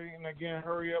military, and again,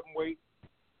 hurry up and wait.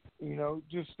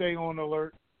 Just stay on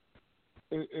alert.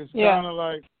 It's kind of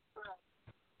like,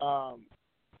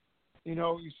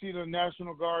 you see the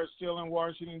National Guard still in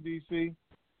Washington, D.C.,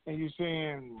 and you're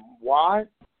saying, why?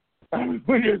 When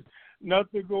there's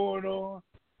nothing going on,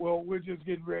 well, we're just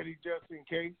getting ready just in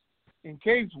case. In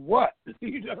case what?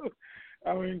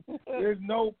 There's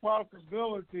no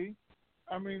possibility.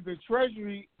 The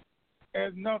Treasury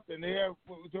has nothing. They have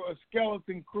a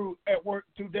skeleton crew at work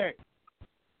today.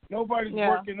 Nobody's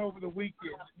working over the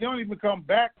weekend. They don't even come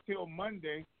back till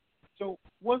Monday. So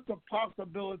what's the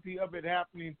possibility of it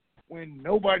happening when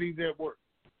nobody's at work?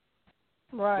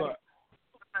 Right. But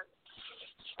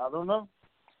I don't know.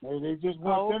 Maybe they just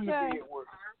want them to be at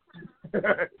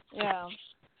work. Yeah.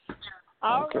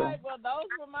 All right. Well, those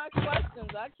were my questions.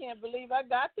 I can't believe I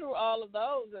got through all of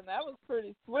those, and that was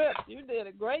pretty swift. You did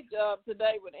a great job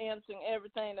today with answering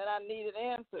everything that I needed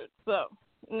answered. So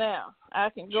now I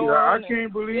can go on. I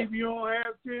can't believe you don't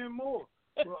have 10 more.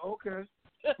 Well, okay.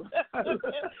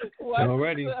 All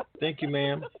righty. Thank you,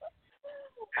 ma'am.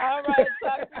 All right.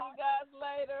 Talk to you guys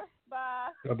later. Bye.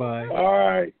 Bye-bye. All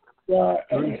right. Bye.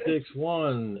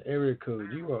 361, area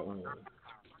code. You are on.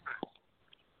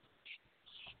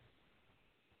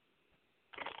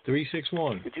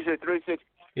 361. Did you say 36?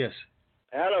 Yes.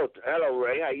 Hello,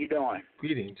 Ray. How you doing?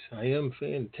 Greetings. I am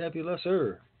fantabulous,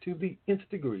 sir, to the nth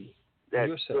degree. That's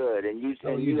yourself. good. And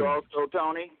you also,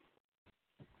 Tony?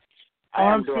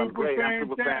 I'm doing super great. fantastic. I'm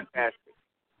super fantastic.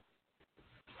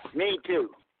 Me too.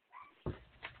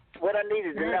 What I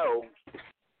needed to know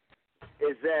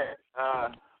is that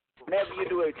whenever you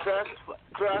do a trust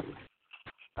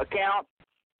account,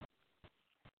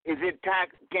 is it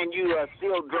tax? Can you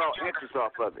still draw interest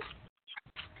off of it?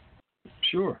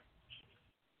 Sure.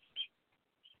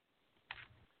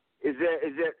 Is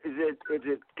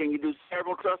it? Can you do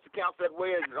several trust accounts that way?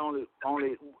 Or is it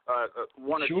only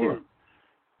one or sure. two?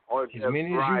 Or as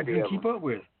many as you can keep up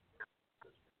with.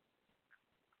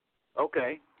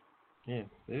 Okay. Yeah,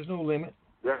 there's no limit.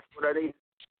 That's what I need.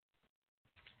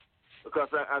 Because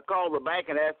I called the bank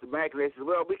and asked the bank, and they said,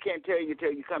 "Well, we can't tell you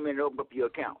until you come in and open up your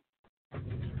account."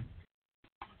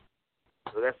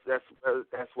 So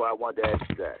that's why I wanted to ask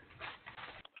you that.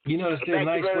 You know, it's still a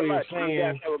nice way of saying. You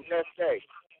guys have a blessed day.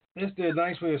 It's still a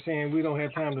nice way of saying we don't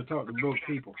have time to talk to broke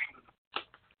people.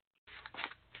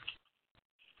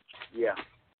 Yeah.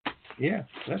 Yeah,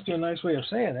 that's still a nice way of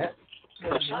saying that.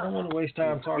 I don't want to waste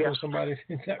time talking to somebody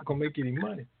who's not going to make any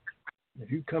money.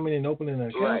 If you come in and open an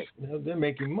account, they're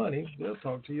making money. They'll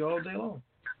talk to you all day long.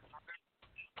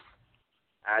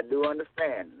 I do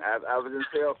understand. I was in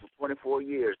sales for 24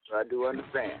 years, so I do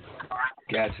understand.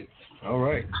 Gotcha. All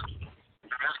right.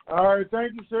 All right.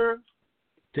 Thank you, sir.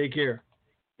 Take care.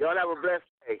 Y'all have a blessed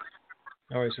day.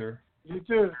 All right, sir. You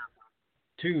too.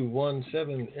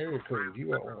 217 area code.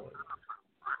 You are on.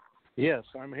 Yes,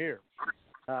 I'm here.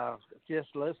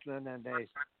 Just listening, and they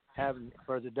having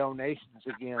for the donations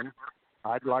again.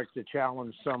 I'd like to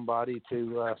challenge somebody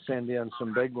to send in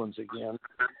some big ones again.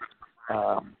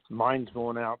 Mine's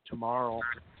going out tomorrow.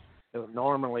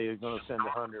 Normally, you're going to send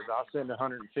 100. I'll send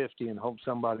 150 and hope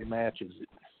somebody matches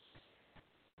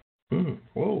it.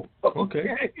 Whoa.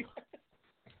 Okay.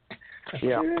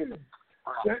 Yeah.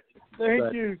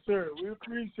 Thank you, sir. We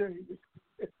appreciate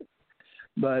it.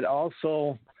 But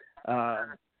also,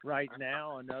 right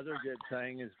now, another good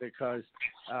thing is because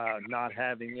not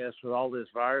having this with all this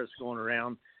virus going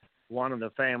around, one of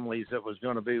the families that was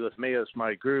going to be with me as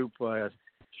my group,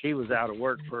 she was out of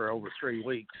work for over 3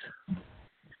 weeks.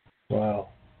 Wow.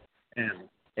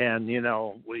 And you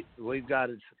know, we've got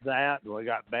that. We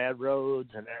got bad roads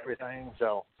and everything.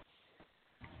 So,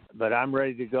 but I'm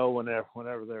ready to go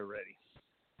whenever they're ready.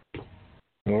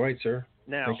 All right, sir.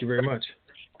 Now, thank you very much.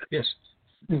 Yes.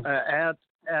 At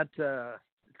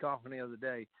talking the other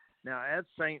day. Now at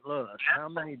St. Louis, how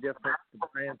many different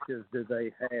branches do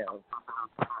they have?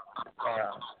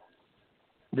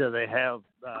 Do they have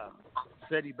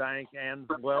Citibank and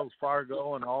Wells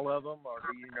Fargo and all of them, or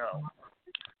do you know?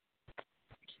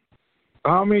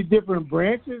 How many different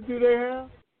branches do they have?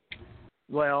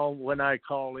 Well, when I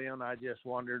called in, I just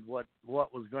wondered what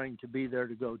was going to be there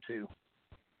to go to.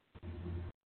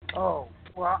 Oh,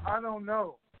 well, I don't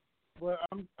know, but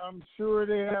I'm sure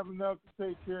they have enough to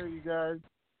take care of you guys.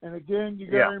 And again, you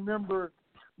got to remember,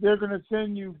 they're going to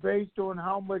send you based on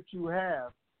how much you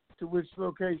have to which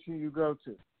location you go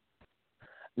to.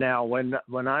 Now, when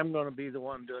I'm going to be the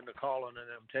one doing the calling and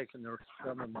I'm taking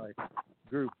some of my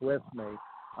group with me,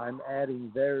 I'm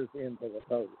adding theirs into the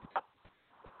code.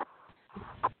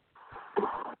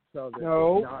 So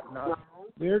that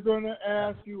they're going to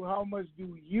ask you how much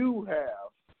do you have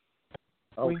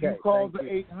when you call the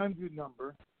 800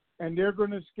 number, and they're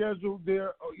going to schedule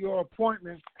your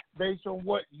appointment based on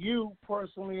what you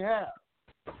personally have.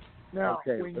 Now,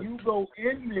 when you go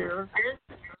in there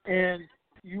and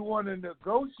you want to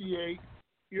negotiate,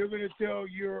 you're going to tell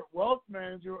your wealth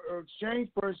manager or exchange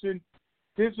person,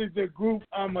 this is the group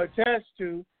I'm attached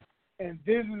to, and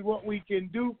this is what we can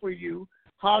do for you.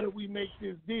 How do we make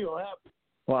this deal happen?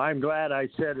 Well, I'm glad I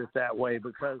said it that way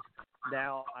because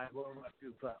now I will not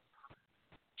do that.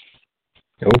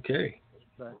 Okay.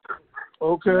 But,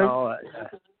 okay. No,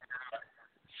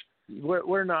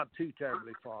 we're not too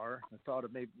terribly far. I thought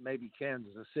of maybe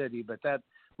Kansas City, but that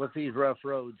with these rough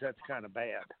roads, that's kind of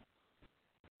bad.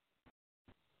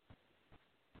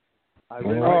 I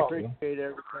really appreciate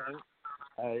everything.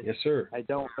 Yes, sir. I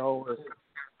don't know.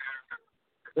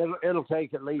 It'll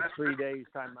take at least 3 days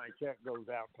time my check goes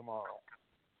out tomorrow.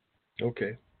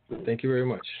 Okay. Thank you very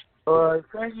much. All right.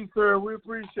 Thank you, sir. We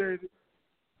appreciate it.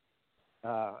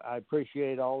 I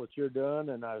appreciate all that you're doing,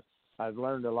 and I've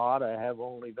learned a lot. I have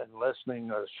only been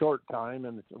listening a short time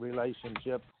in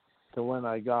relationship to when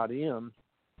I got in,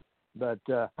 but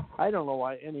I don't know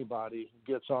why anybody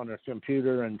gets on their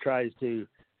computer and tries to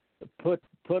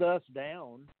put us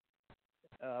down.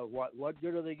 What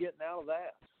good are they getting out of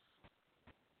that?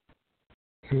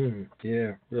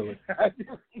 Yeah, really.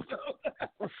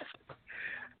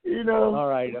 You know. All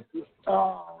right.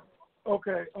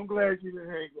 Okay, I'm glad you didn't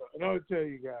hang up. And I'll tell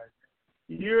you guys,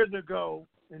 years ago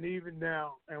and even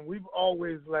now, and we've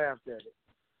always laughed at it.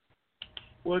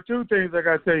 Well, two things I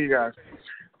got to tell you guys.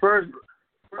 First,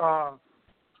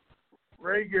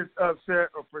 Ray gets upset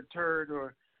or perturbed,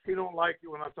 or he don't like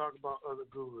it when I talk about other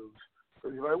gurus.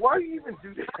 So he's like, why do you even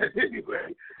do that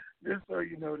anyway? Just so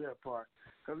you know that part.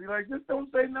 Because he's like, just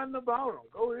don't say nothing about them.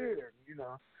 Go ahead,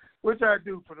 which I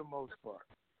do for the most part.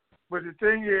 But the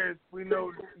thing is, we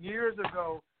know years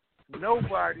ago,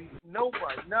 nobody,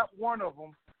 not one of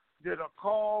them, did a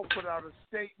call, put out a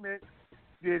statement,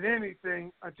 did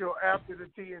anything until after the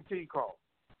TNT call.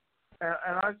 And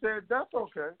I said, that's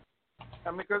okay.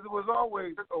 I mean, because it was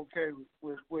always okay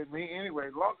with me anyway.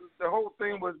 The whole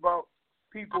thing was about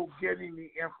people getting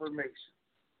the information.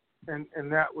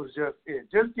 And that was just it.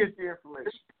 Just get the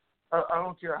information. I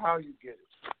don't care how you get it.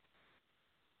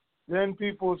 Then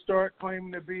people start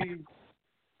claiming to be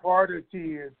part of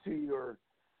TNT or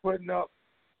putting up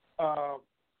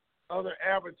other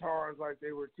avatars like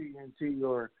they were TNT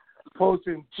or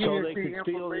posting TNT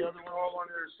information all on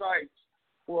their sites.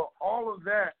 Well, all of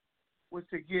that was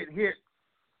to get hit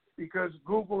because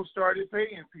Google started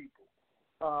paying people.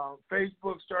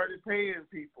 Facebook started paying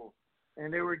people.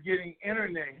 And they were getting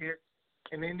internet hits,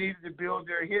 and they needed to build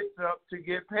their hits up to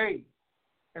get paid.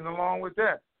 And along with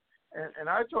that, and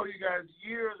I told you guys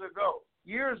years ago,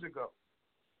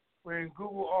 when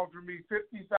Google offered me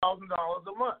 $50,000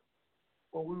 a month,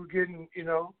 when we were getting,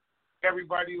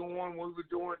 everybody on, when we were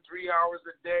doing 3 hours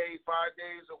a day, 5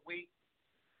 days a week,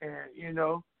 and,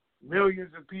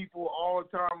 millions of people all the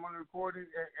time on recording,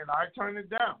 and I turned it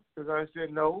down because I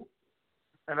said no,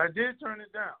 and I did turn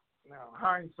it down. Now,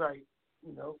 hindsight,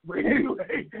 but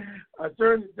anyway, I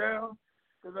turned it down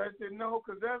because I said no,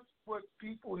 because that's what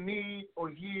people need or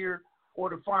hear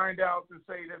or to find out to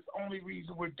say that's the only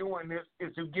reason we're doing this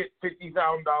is to get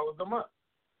 $50,000 a month.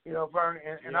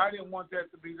 And I didn't want that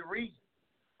to be the reason.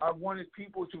 I wanted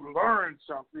people to learn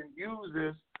something, use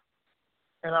this,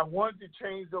 and I wanted to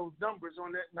change those numbers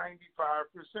on that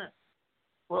 95%.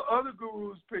 Well, other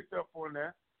gurus picked up on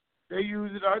that. They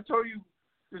use it. I told you,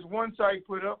 this one site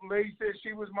put up, and lady said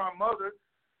she was my mother,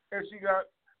 and she got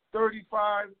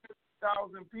 35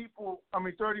 people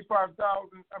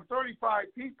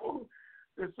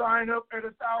to sign up at $1,000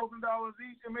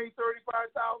 each and made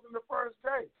 $35,000 the first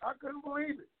day. I couldn't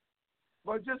believe it.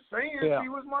 But just saying she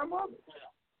was my mother.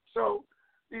 So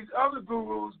these other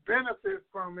gurus benefit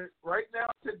from it right now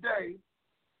today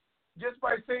just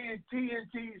by saying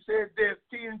TNT said this,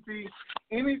 TNT,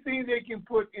 anything they can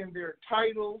put in their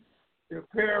title, their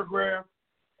paragraph,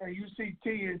 and you see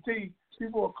TNT,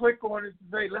 people will click on it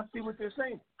and say, let's see what they're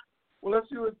saying. Well, let's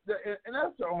see what, and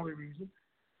that's the only reason.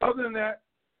 Other than that,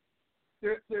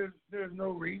 there's no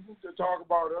reason to talk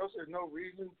about us. There's no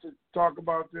reason to talk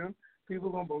about them. People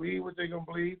are going to believe what they're going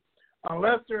to believe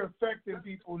unless they're affecting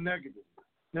people negatively.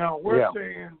 Now, we're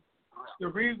saying the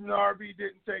reason the RV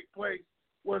didn't take place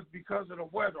was because of the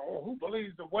weather. Oh, who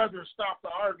believes the weather stopped the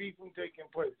RV from taking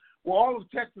place? Well, all of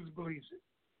Texas believes it.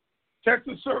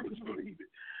 Texas servers believe it.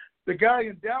 The guy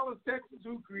in Dallas, Texas,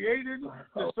 who created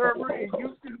the server in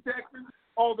Houston, Texas,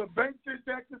 all the banks in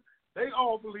Texas, they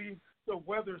all believe the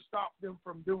weather stopped them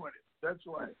from doing it. That's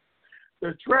right.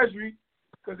 The Treasury,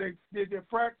 because they did their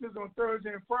practice on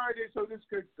Thursday and Friday so this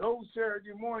could go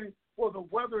Saturday morning, well, the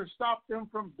weather stopped them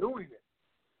from doing it.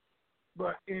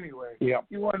 But anyway,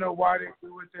 you want to know why they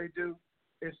do what they do?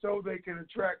 It's so they can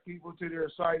attract people to their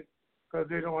site because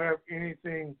they don't have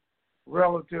anything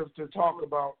relative to talk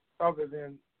about other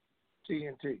than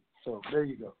TNT. So there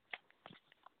you go.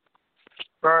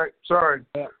 All right, sorry.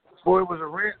 Boy, it was a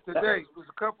rant today. It was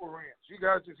a couple rants. You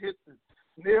guys just hit the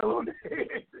nail on the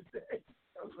head today.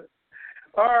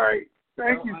 All right.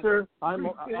 Thank you, sir. I'm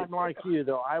like you,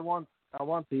 though. I want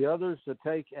the others to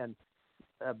take and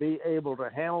be able to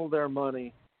handle their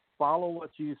money, follow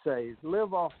what you say,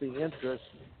 live off the interest,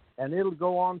 and it'll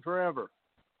go on forever.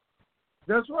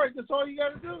 That's right. That's all you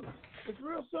got to do. It's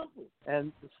real simple.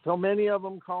 And so many of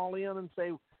them call in and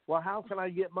say, Well, how can I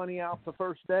get money out the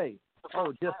first day?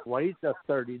 Oh, just wait the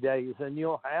 30 days and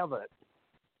you'll have it.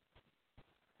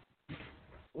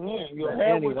 Yeah, you'll But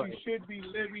have anyway. what you should be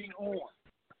living on.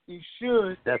 You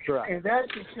should. That's right. And that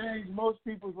should change most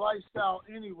people's lifestyle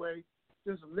anyway.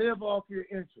 Just live off your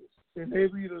interests,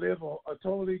 enable you to live a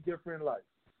totally different life.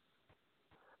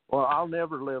 Well, I'll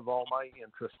never live all my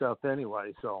interest stuff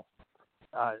anyway, so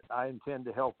I intend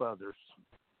to help others.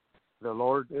 The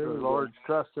Lord's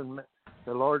trusting me.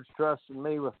 The Lord's trusting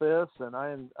me with this, and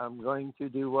I'm going to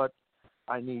do what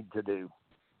I need to do.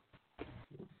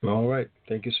 All right.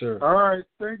 Thank you, sir. All right.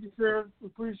 Thank you, sir.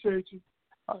 Appreciate you.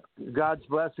 God's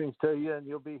blessings to you, and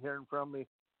you'll be hearing from me,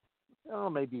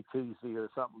 maybe Tuesday or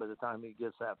something by the time he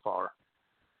gets that far.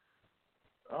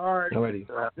 All right. All righty.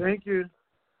 Thank you.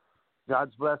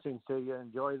 God's blessings to you.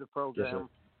 Enjoy the program. Yes, sir.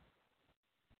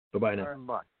 Bye-bye now.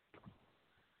 Bye.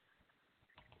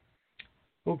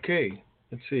 Okay.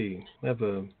 Let's see. I have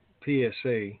a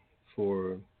PSA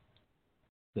for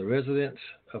the residents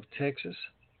of Texas.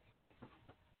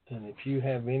 And if you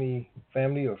have any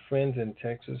family or friends in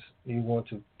Texas, you want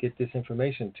to get this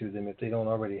information to them if they don't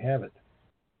already have it.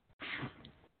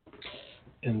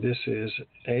 And this is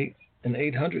an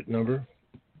 800 number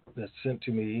that's sent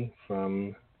to me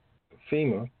from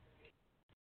FEMA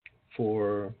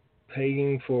for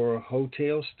paying for a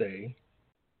hotel stay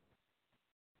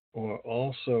or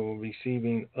also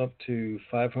receiving up to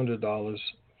 $500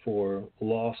 for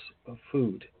loss of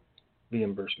food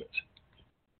reimbursements.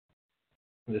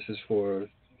 This is for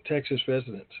Texas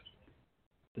residents.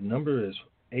 The number is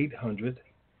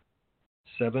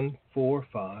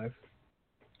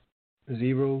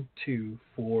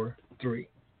 800-745-0243.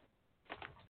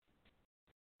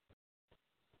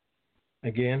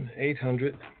 Again,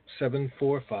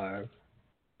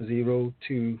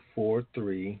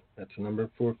 800-745-0243. That's the number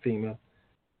for FEMA.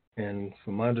 And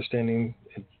from my understanding,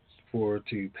 it's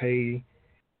to pay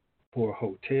for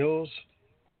hotels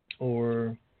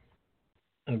or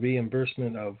a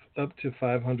reimbursement of up to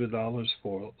 $500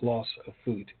 for loss of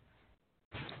food.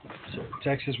 So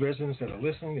Texas residents that are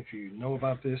listening, if you know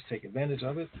about this, take advantage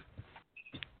of it.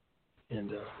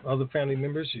 And other family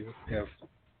members, you have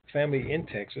family in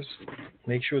Texas,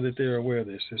 make sure that they're aware of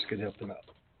this. This could help them out.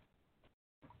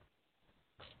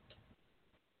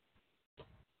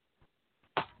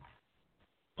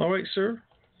 All right, sir.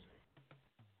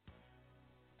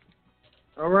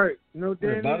 All right. No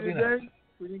Danny Bobby today? now.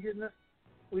 We didn't get No,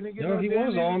 he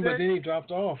was Danny on, today? but then he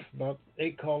dropped off about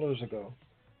 8 callers ago.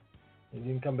 He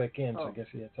didn't come back in, so Oh. I guess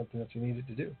he had something that he needed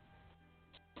to do.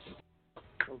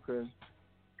 Okay.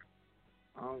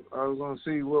 I was going to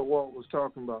see what Walt was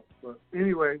talking about. But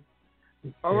anyway,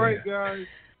 all right, guys.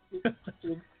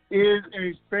 It is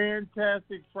a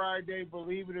fantastic Friday,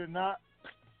 believe it or not.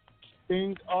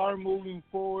 Things are moving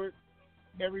forward.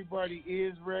 Everybody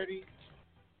is ready.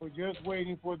 We're just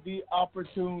waiting for the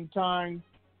opportune time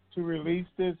to release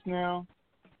this now.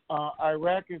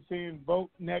 Iraq is saying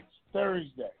vote next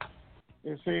Thursday.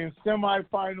 They're saying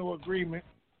semi-final agreement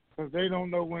because they don't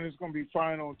know when it's going to be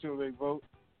final until they vote.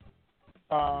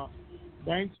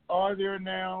 Banks are there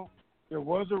now. There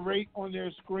was a rate on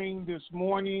their screen this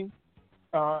morning.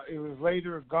 It was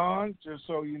later gone, just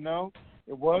so you know.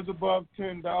 It was above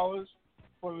 $10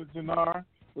 for the dinar,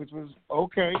 which was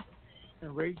okay.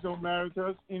 And rates don't matter to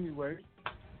us anyway.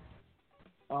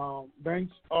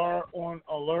 Banks are on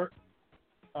alert.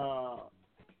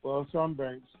 Well, some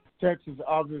banks. Texas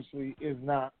obviously is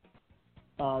not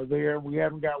there. We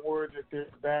haven't got word that they're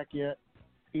back yet,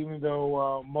 even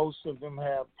though most of them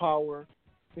have power.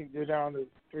 I think they're down to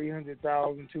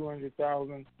 300,000,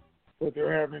 200,000, but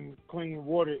they're having clean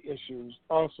water issues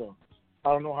also. I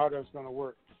don't know how that's going to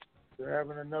work. They're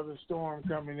having another storm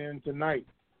coming in tonight.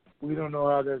 We don't know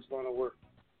how that's going to work.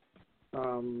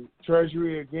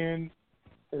 Treasury, again,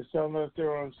 is telling us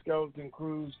they're on skeleton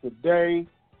crews today.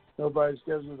 Nobody's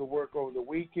scheduled to work over the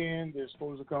weekend. They're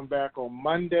supposed to come back on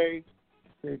Monday.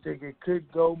 They think it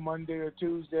could go Monday or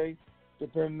Tuesday,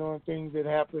 depending on things that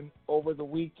happen over the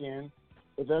weekend.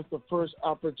 But that's the first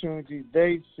opportunity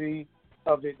they see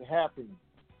of it happening.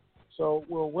 So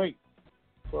we'll wait.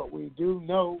 But we do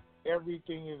know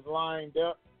everything is lined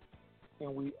up,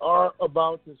 and we are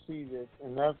about to see this,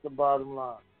 and that's the bottom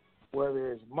line.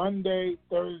 Whether it's Monday,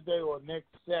 Thursday, or next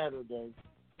Saturday,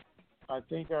 I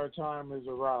think our time has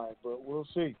arrived, but we'll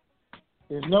see.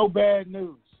 There's no bad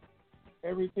news.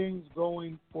 Everything's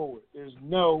going forward. There's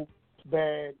no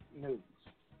bad news.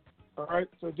 All right,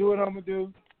 so do what I'm going to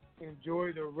do.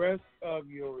 Enjoy the rest of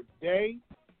your day.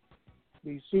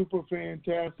 Be super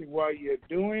fantastic while you're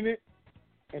doing it.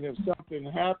 And if something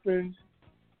happens,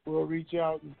 we'll reach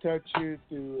out and touch you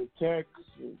through a text,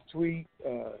 a tweet,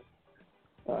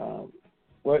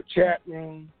 chat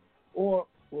room, or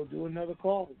we'll do another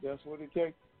call if that's what it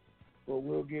takes. But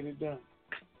we'll get it done.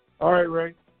 All right,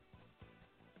 Ray.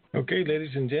 Okay,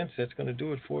 ladies and gents, that's going to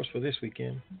do it for us for this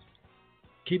weekend.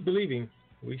 Keep believing.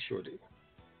 We sure do.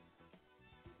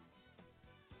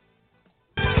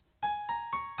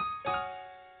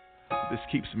 This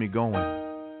keeps me going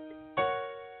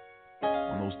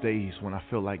on those days when I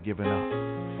feel like giving up.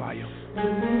 Fire.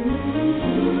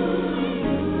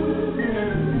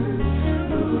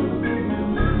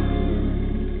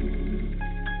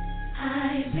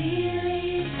 I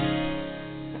believe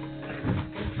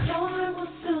the storm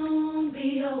will soon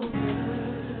be over.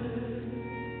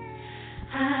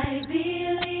 I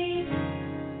believe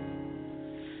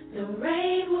the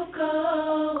rain will go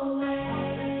away.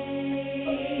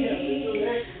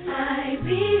 I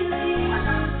believe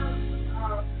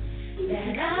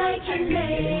that I can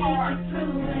make it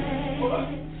through it.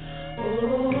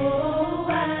 Oh,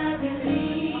 I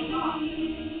believe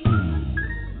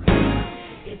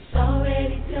it's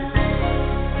already done.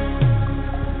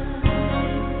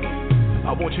 I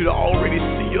want you to already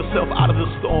see yourself out of the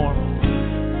storm.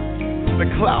 The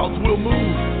clouds will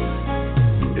move.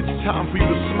 It's time for you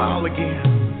to smile again.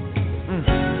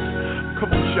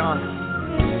 Come on, Sean.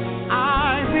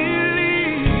 I believe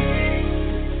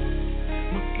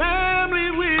my family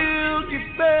will get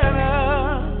better.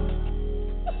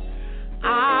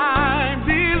 I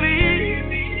believe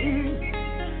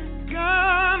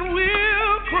God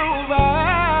will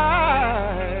provide.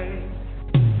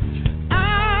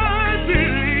 I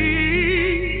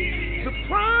believe the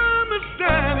promise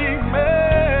that He made.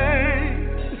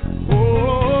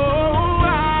 Oh,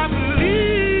 I believe.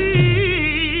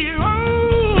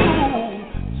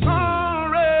 It's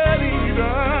already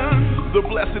done. The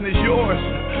blessing is yours.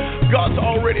 God's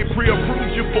already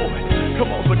pre-approved you for it.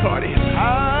 Come on, Zacardi.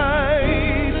 I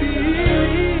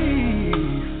believe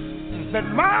that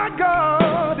my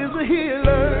God is a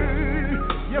healer.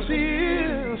 Yes, He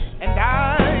is. And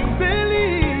I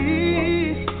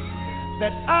believe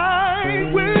that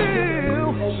I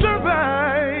will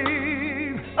survive.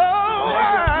 Oh,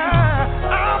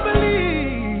 I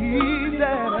believe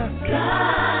that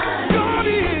God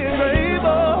is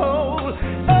able.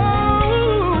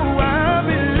 Oh, I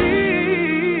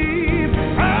believe.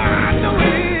 I know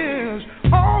He is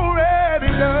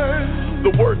already done.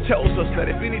 The Word tells us that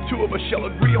if any two of us shall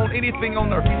agree on anything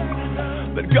on earth,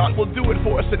 that God will do it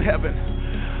for us in heaven.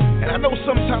 And I know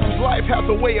sometimes life has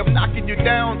a way of knocking you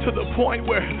down to the point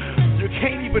where you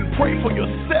can't even pray for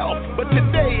yourself. But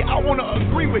today I want to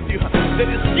agree with you that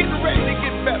it's getting ready to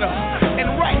get better.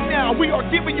 And right now we are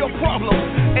giving your problem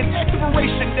an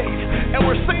expiration date. And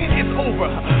we're saying it's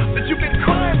over. That you've been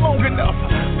crying long enough.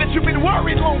 That you've been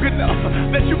worried long enough.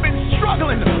 That you've been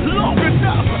struggling long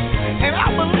enough. And I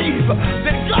believe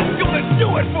that God's going to do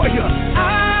it for you.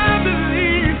 I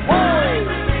believe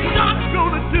God's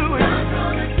going to do it.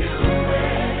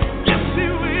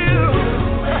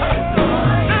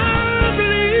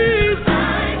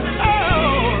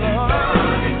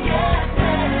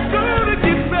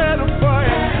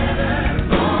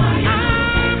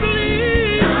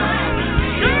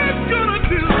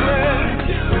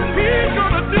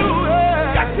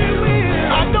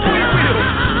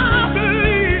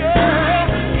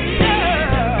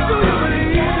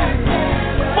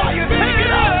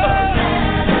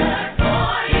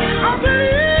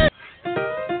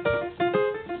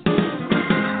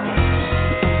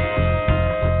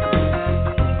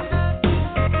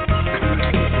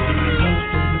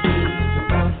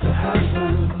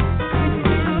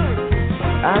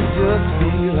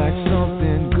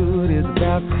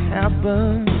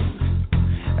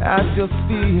 I just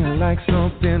feel like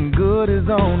something good is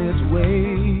on its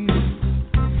way.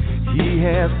 He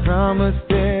has promised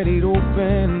that He'd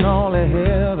open all of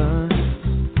heaven.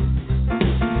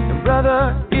 And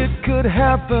brother, it could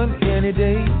happen any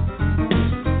day.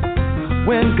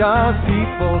 When God's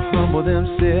people humble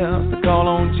themselves to call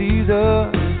on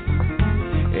Jesus,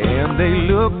 and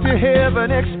they look to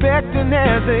heaven expecting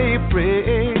as they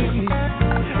pray.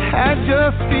 I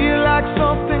just feel like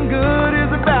something good is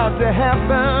about to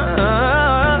happen.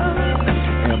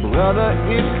 And brother,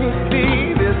 it could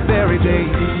be this very day.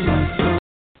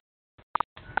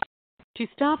 To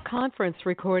stop conference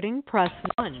recording, press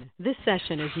 1. This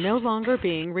session is no longer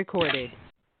being recorded.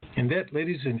 And that,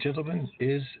 ladies and gentlemen,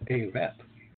 is a wrap.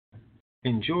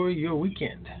 Enjoy your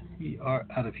weekend. We are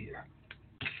out of here.